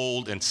just to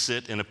hold and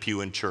sit in a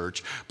pew in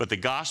church, but the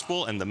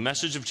gospel and the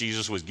message of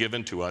Jesus was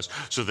given to us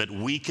so that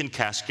we can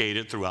cascade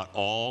it throughout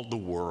all the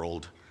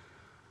world.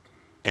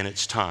 And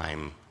it's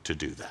time to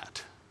do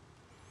that.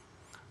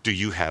 Do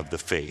you have the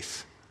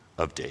faith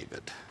of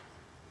David?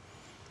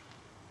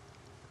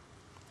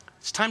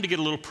 It's time to get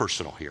a little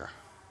personal here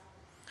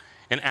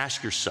and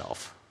ask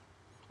yourself,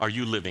 are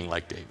you living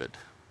like David?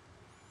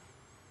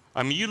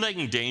 I mean, you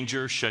letting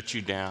danger shut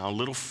you down, a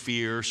little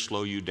fear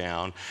slow you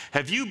down?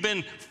 Have you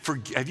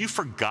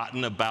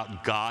forgotten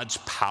about God's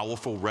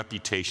powerful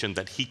reputation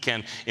that he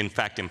can, in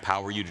fact,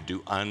 empower you to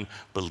do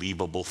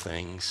unbelievable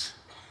things?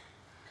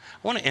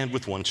 I want to end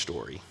with one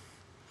story.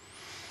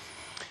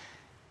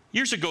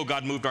 Years ago,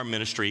 God moved our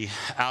ministry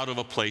out of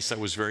a place that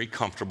was very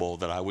comfortable,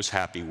 that I was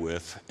happy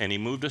with, and he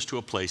moved us to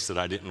a place that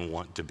I didn't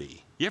want to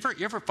be. You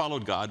ever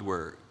followed God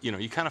where,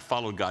 you kind of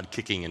followed God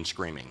kicking and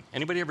screaming?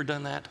 Anybody ever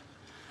done that?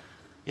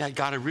 Yeah,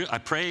 God, I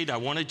prayed, I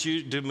wanted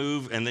you to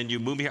move, and then you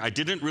moved here. I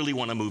didn't really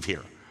want to move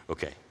here,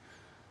 okay.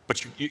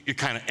 But you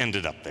kind of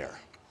ended up there.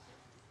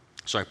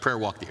 So I prayer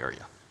walked the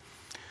area.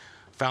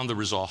 found the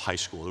Rizal High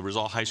School. The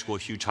Rizal High School, a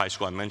huge high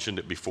school. I mentioned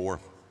it before.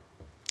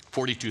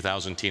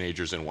 42,000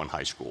 teenagers in one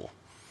high school.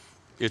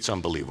 It's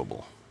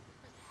unbelievable.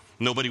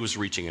 Nobody was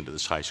reaching into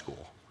this high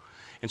school.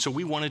 And so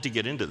we wanted to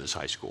get into this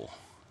high school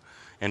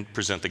and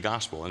present the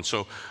gospel. And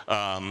so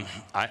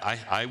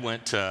I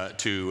went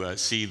to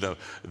see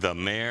the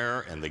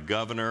mayor and the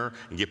governor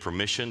and get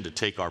permission to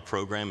take our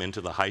program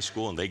into the high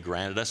school, and they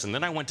granted us. And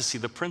then I went to see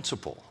the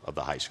principal of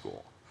the high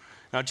school.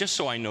 Now, just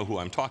so I know who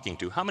I'm talking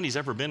to, how many's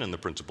ever been in the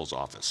principal's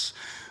office?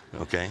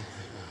 Okay.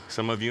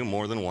 Some of you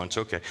more than once.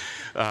 Okay.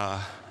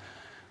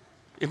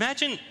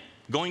 Imagine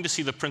going to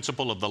see the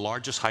principal of the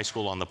largest high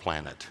school on the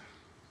planet.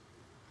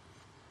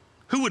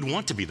 Who would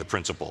want to be the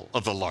principal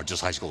of the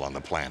largest high school on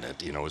the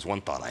planet? You know, was one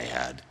thought I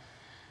had.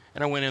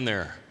 And I went in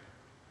there,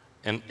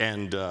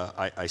 and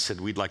I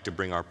said, we'd like to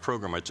bring our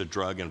program. It's a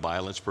drug and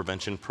violence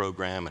prevention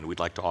program, and we'd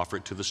like to offer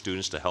it to the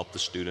students to help the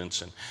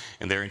students.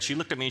 And she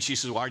looked at me and she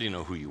says, well, I already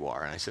know who you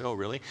are. And I said, oh,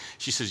 really?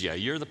 She says, yeah,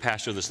 you're the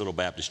pastor of this little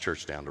Baptist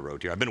church down the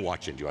road here. I've been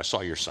watching you. I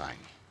saw your sign.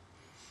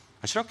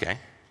 I said, okay.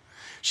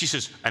 She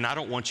says, and I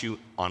don't want you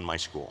on my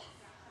school.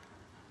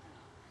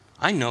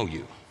 I know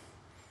you.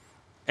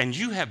 And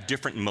you have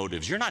different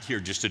motives. You're not here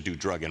just to do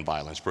drug and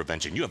violence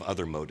prevention. You have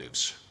other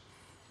motives.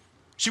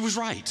 She was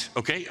right,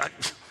 okay?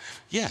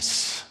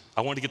 Yes,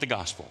 I want to get the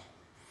gospel.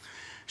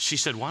 She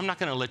said, well, I'm not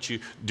going to let you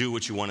do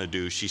what you want to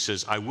do. She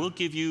says, I will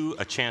give you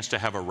a chance to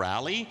have a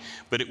rally,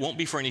 but it won't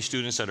be for any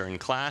students that are in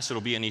class.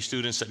 It'll be any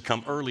students that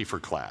come early for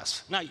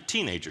class. Now,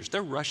 teenagers,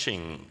 they're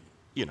rushing,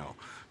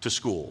 to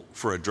school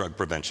for a drug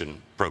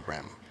prevention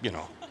program,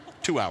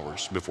 2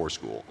 hours before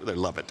school. They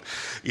love it,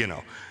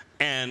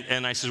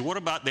 And I said, what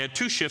about, they had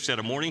two shifts, they had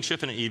a morning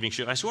shift and an evening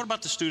shift. I said, what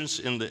about the students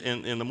in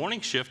the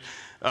morning shift?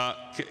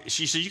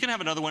 She said, you can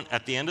have another one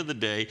at the end of the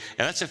day,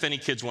 and that's if any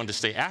kids want to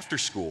stay after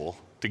school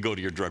to go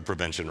to your drug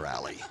prevention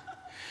rally.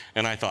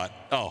 And I thought,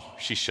 oh,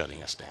 she's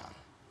shutting us down.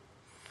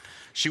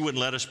 She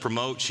wouldn't let us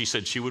promote. She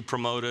said she would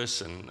promote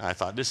us, and I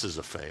thought, this is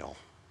a fail.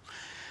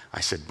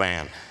 I said,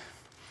 man,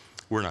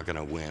 we're not going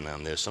to win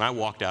on this. And I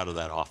walked out of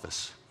that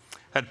office.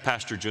 I had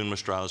Pastor June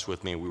Mastralis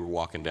with me, and we were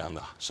walking down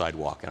the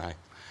sidewalk, and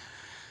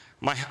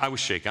I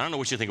was shaking. I don't know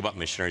what you think about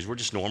missionaries. We're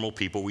just normal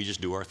people. We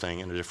just do our thing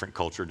in a different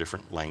culture,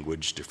 different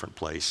language, different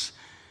place.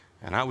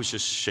 And I was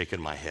just shaking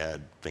my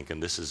head,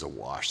 thinking, this is a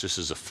wash. This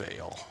is a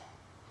fail.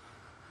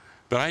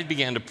 But I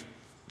began to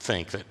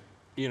think that,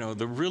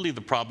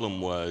 the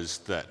problem was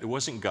that it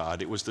wasn't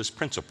God. It was this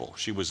principle.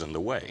 She was in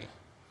the way.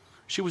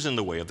 She was in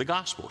the way of the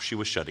gospel. She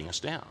was shutting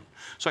us down.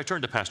 So I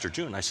turned to Pastor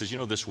June. I said,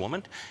 this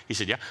woman? He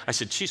said, yeah. I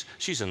said,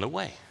 she's in the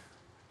way.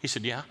 He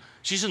said, yeah,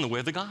 she's in the way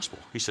of the gospel.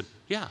 He said,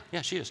 yeah,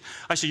 she is.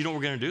 I said, you know what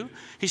we're going to do?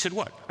 He said,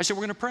 what? I said,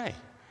 we're going to pray.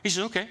 He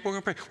said, okay, we're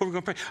going to pray. What are we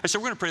going to pray? I said,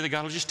 we're going to pray that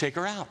God will just take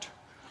her out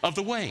of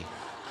the way.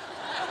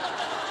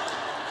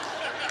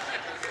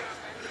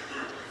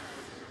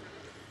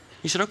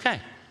 He said, okay.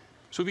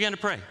 So we began to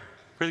pray.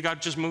 Pray that God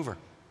would just move her.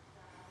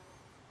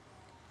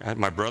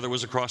 My brother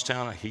was across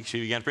town. She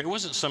began to pray. It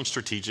wasn't some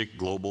strategic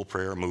global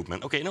prayer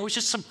movement. Okay, no, it was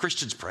just some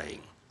Christians praying.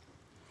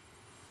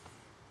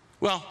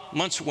 Well,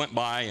 months went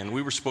by, and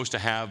we were supposed to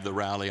have the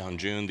rally on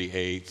June the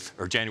 8th,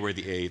 or January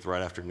the 8th,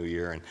 right after New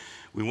Year. And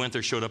we went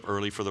there, showed up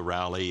early for the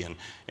rally,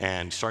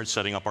 and started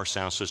setting up our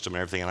sound system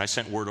and everything. And I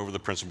sent word over to the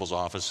principal's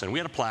office, and we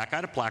had a plaque. I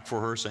had a plaque for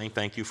her saying,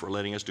 thank you for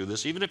letting us do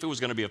this. Even if it was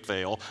going to be a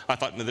fail, I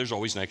thought, there's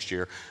always next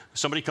year.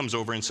 Somebody comes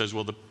over and says,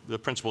 well, the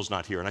principal's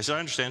not here. And I said, I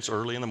understand, it's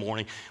early in the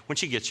morning. When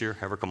she gets here,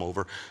 have her come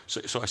over.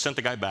 So I sent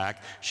the guy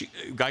back.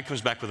 Guy comes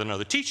back with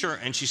another teacher,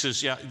 and she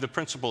says, yeah, the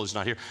principal is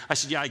not here. I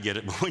said, yeah, I get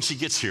it. But when she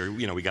gets here,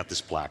 we got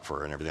this plaque for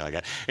her and everything like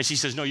that. And she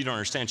says, no, you don't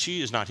understand.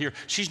 She is not here.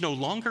 She's no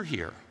longer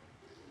here.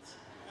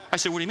 I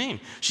said, what do you mean?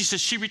 She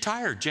says, she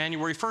retired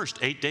January 1st,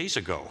 8 days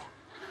ago.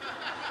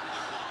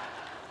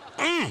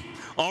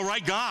 All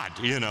right, God,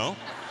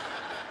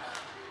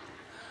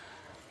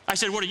 I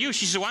said, what are you?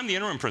 She said, well, I'm the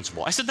interim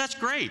principal. I said, that's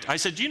great. I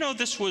said,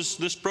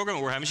 this program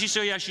we're having? She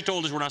said, yeah, she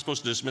told us we're not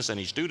supposed to dismiss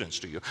any students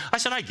to you. I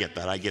said, I get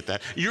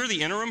that. You're the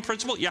interim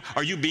principal? Yeah.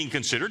 Are you being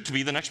considered to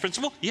be the next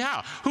principal?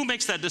 Yeah. Who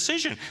makes that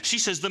decision? She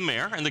says, the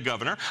mayor and the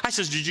governor. I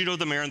says, did you know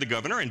the mayor and the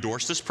governor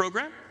endorsed this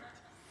program?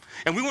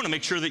 And we want to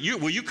make sure that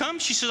will you come?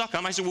 She says, I'll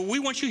come. I said, well, we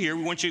want you here.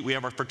 We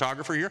have our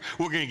photographer here.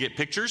 We're going to get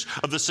pictures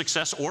of the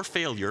success or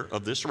failure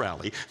of this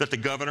rally that the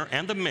governor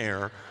and the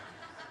mayor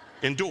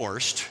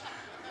endorsed,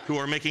 who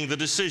are making the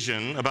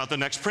decision about the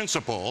next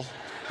principal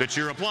that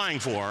you're applying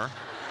for.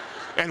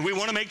 And we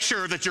want to make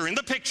sure that you're in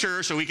the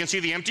picture so we can see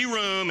the empty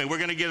room, and we're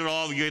going to get it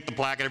all, you get the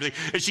plaque and everything.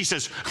 And she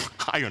says,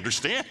 I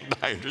understand.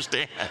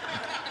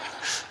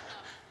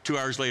 2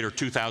 hours later,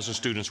 2,000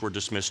 students were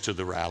dismissed to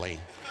the rally.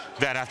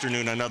 That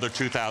afternoon, another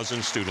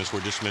 2,000 students were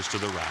dismissed to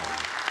the rally.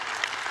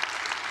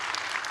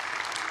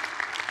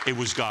 It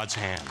was God's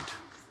hand.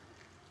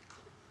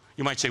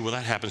 You might say, well,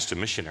 that happens to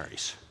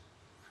missionaries.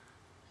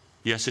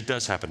 Yes, it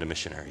does happen to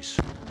missionaries,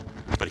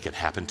 but it can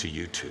happen to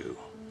you too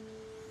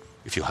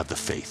if you'll have the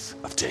faith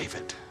of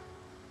David.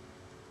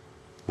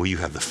 Will you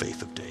have the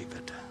faith of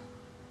David?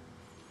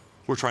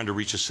 We're trying to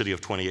reach a city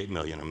of 28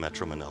 million in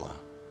Metro Manila.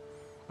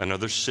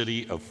 another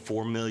city of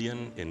 4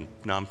 million in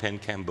Phnom Penh,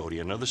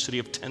 Cambodia, another city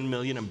of 10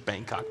 million in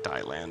Bangkok,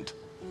 Thailand.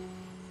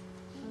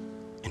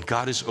 And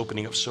God is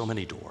opening up so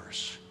many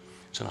doors.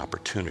 It's an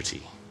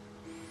opportunity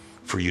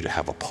for you to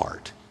have a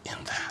part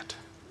in that.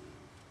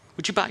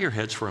 Would you bow your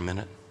heads for a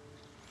minute?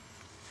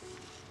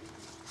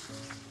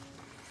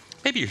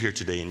 Maybe you're here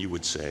today and you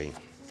would say,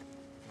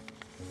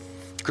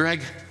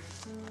 Greg,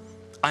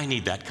 I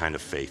need that kind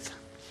of faith.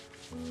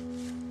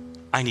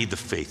 I need the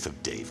faith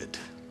of David.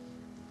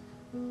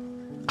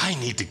 I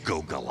need to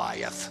go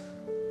Goliath.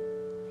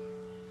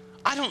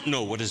 I don't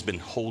know what has been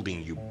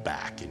holding you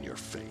back in your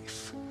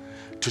faith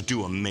to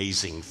do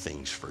amazing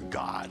things for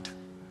God,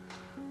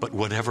 but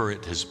whatever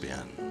it has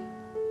been,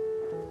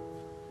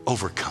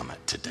 overcome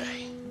it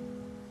today.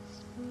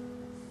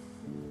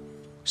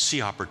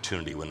 See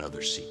opportunity when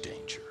others see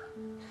danger.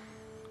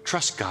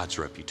 Trust God's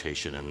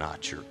reputation and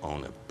not your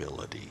own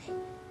ability.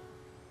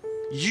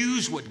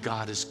 Use what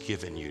God has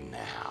given you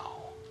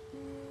now.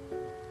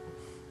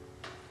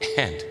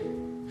 And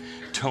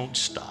don't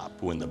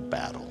stop when the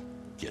battle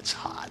gets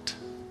hot.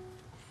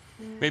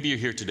 Maybe you're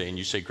here today and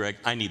you say, Greg,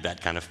 I need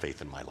that kind of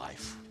faith in my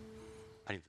life.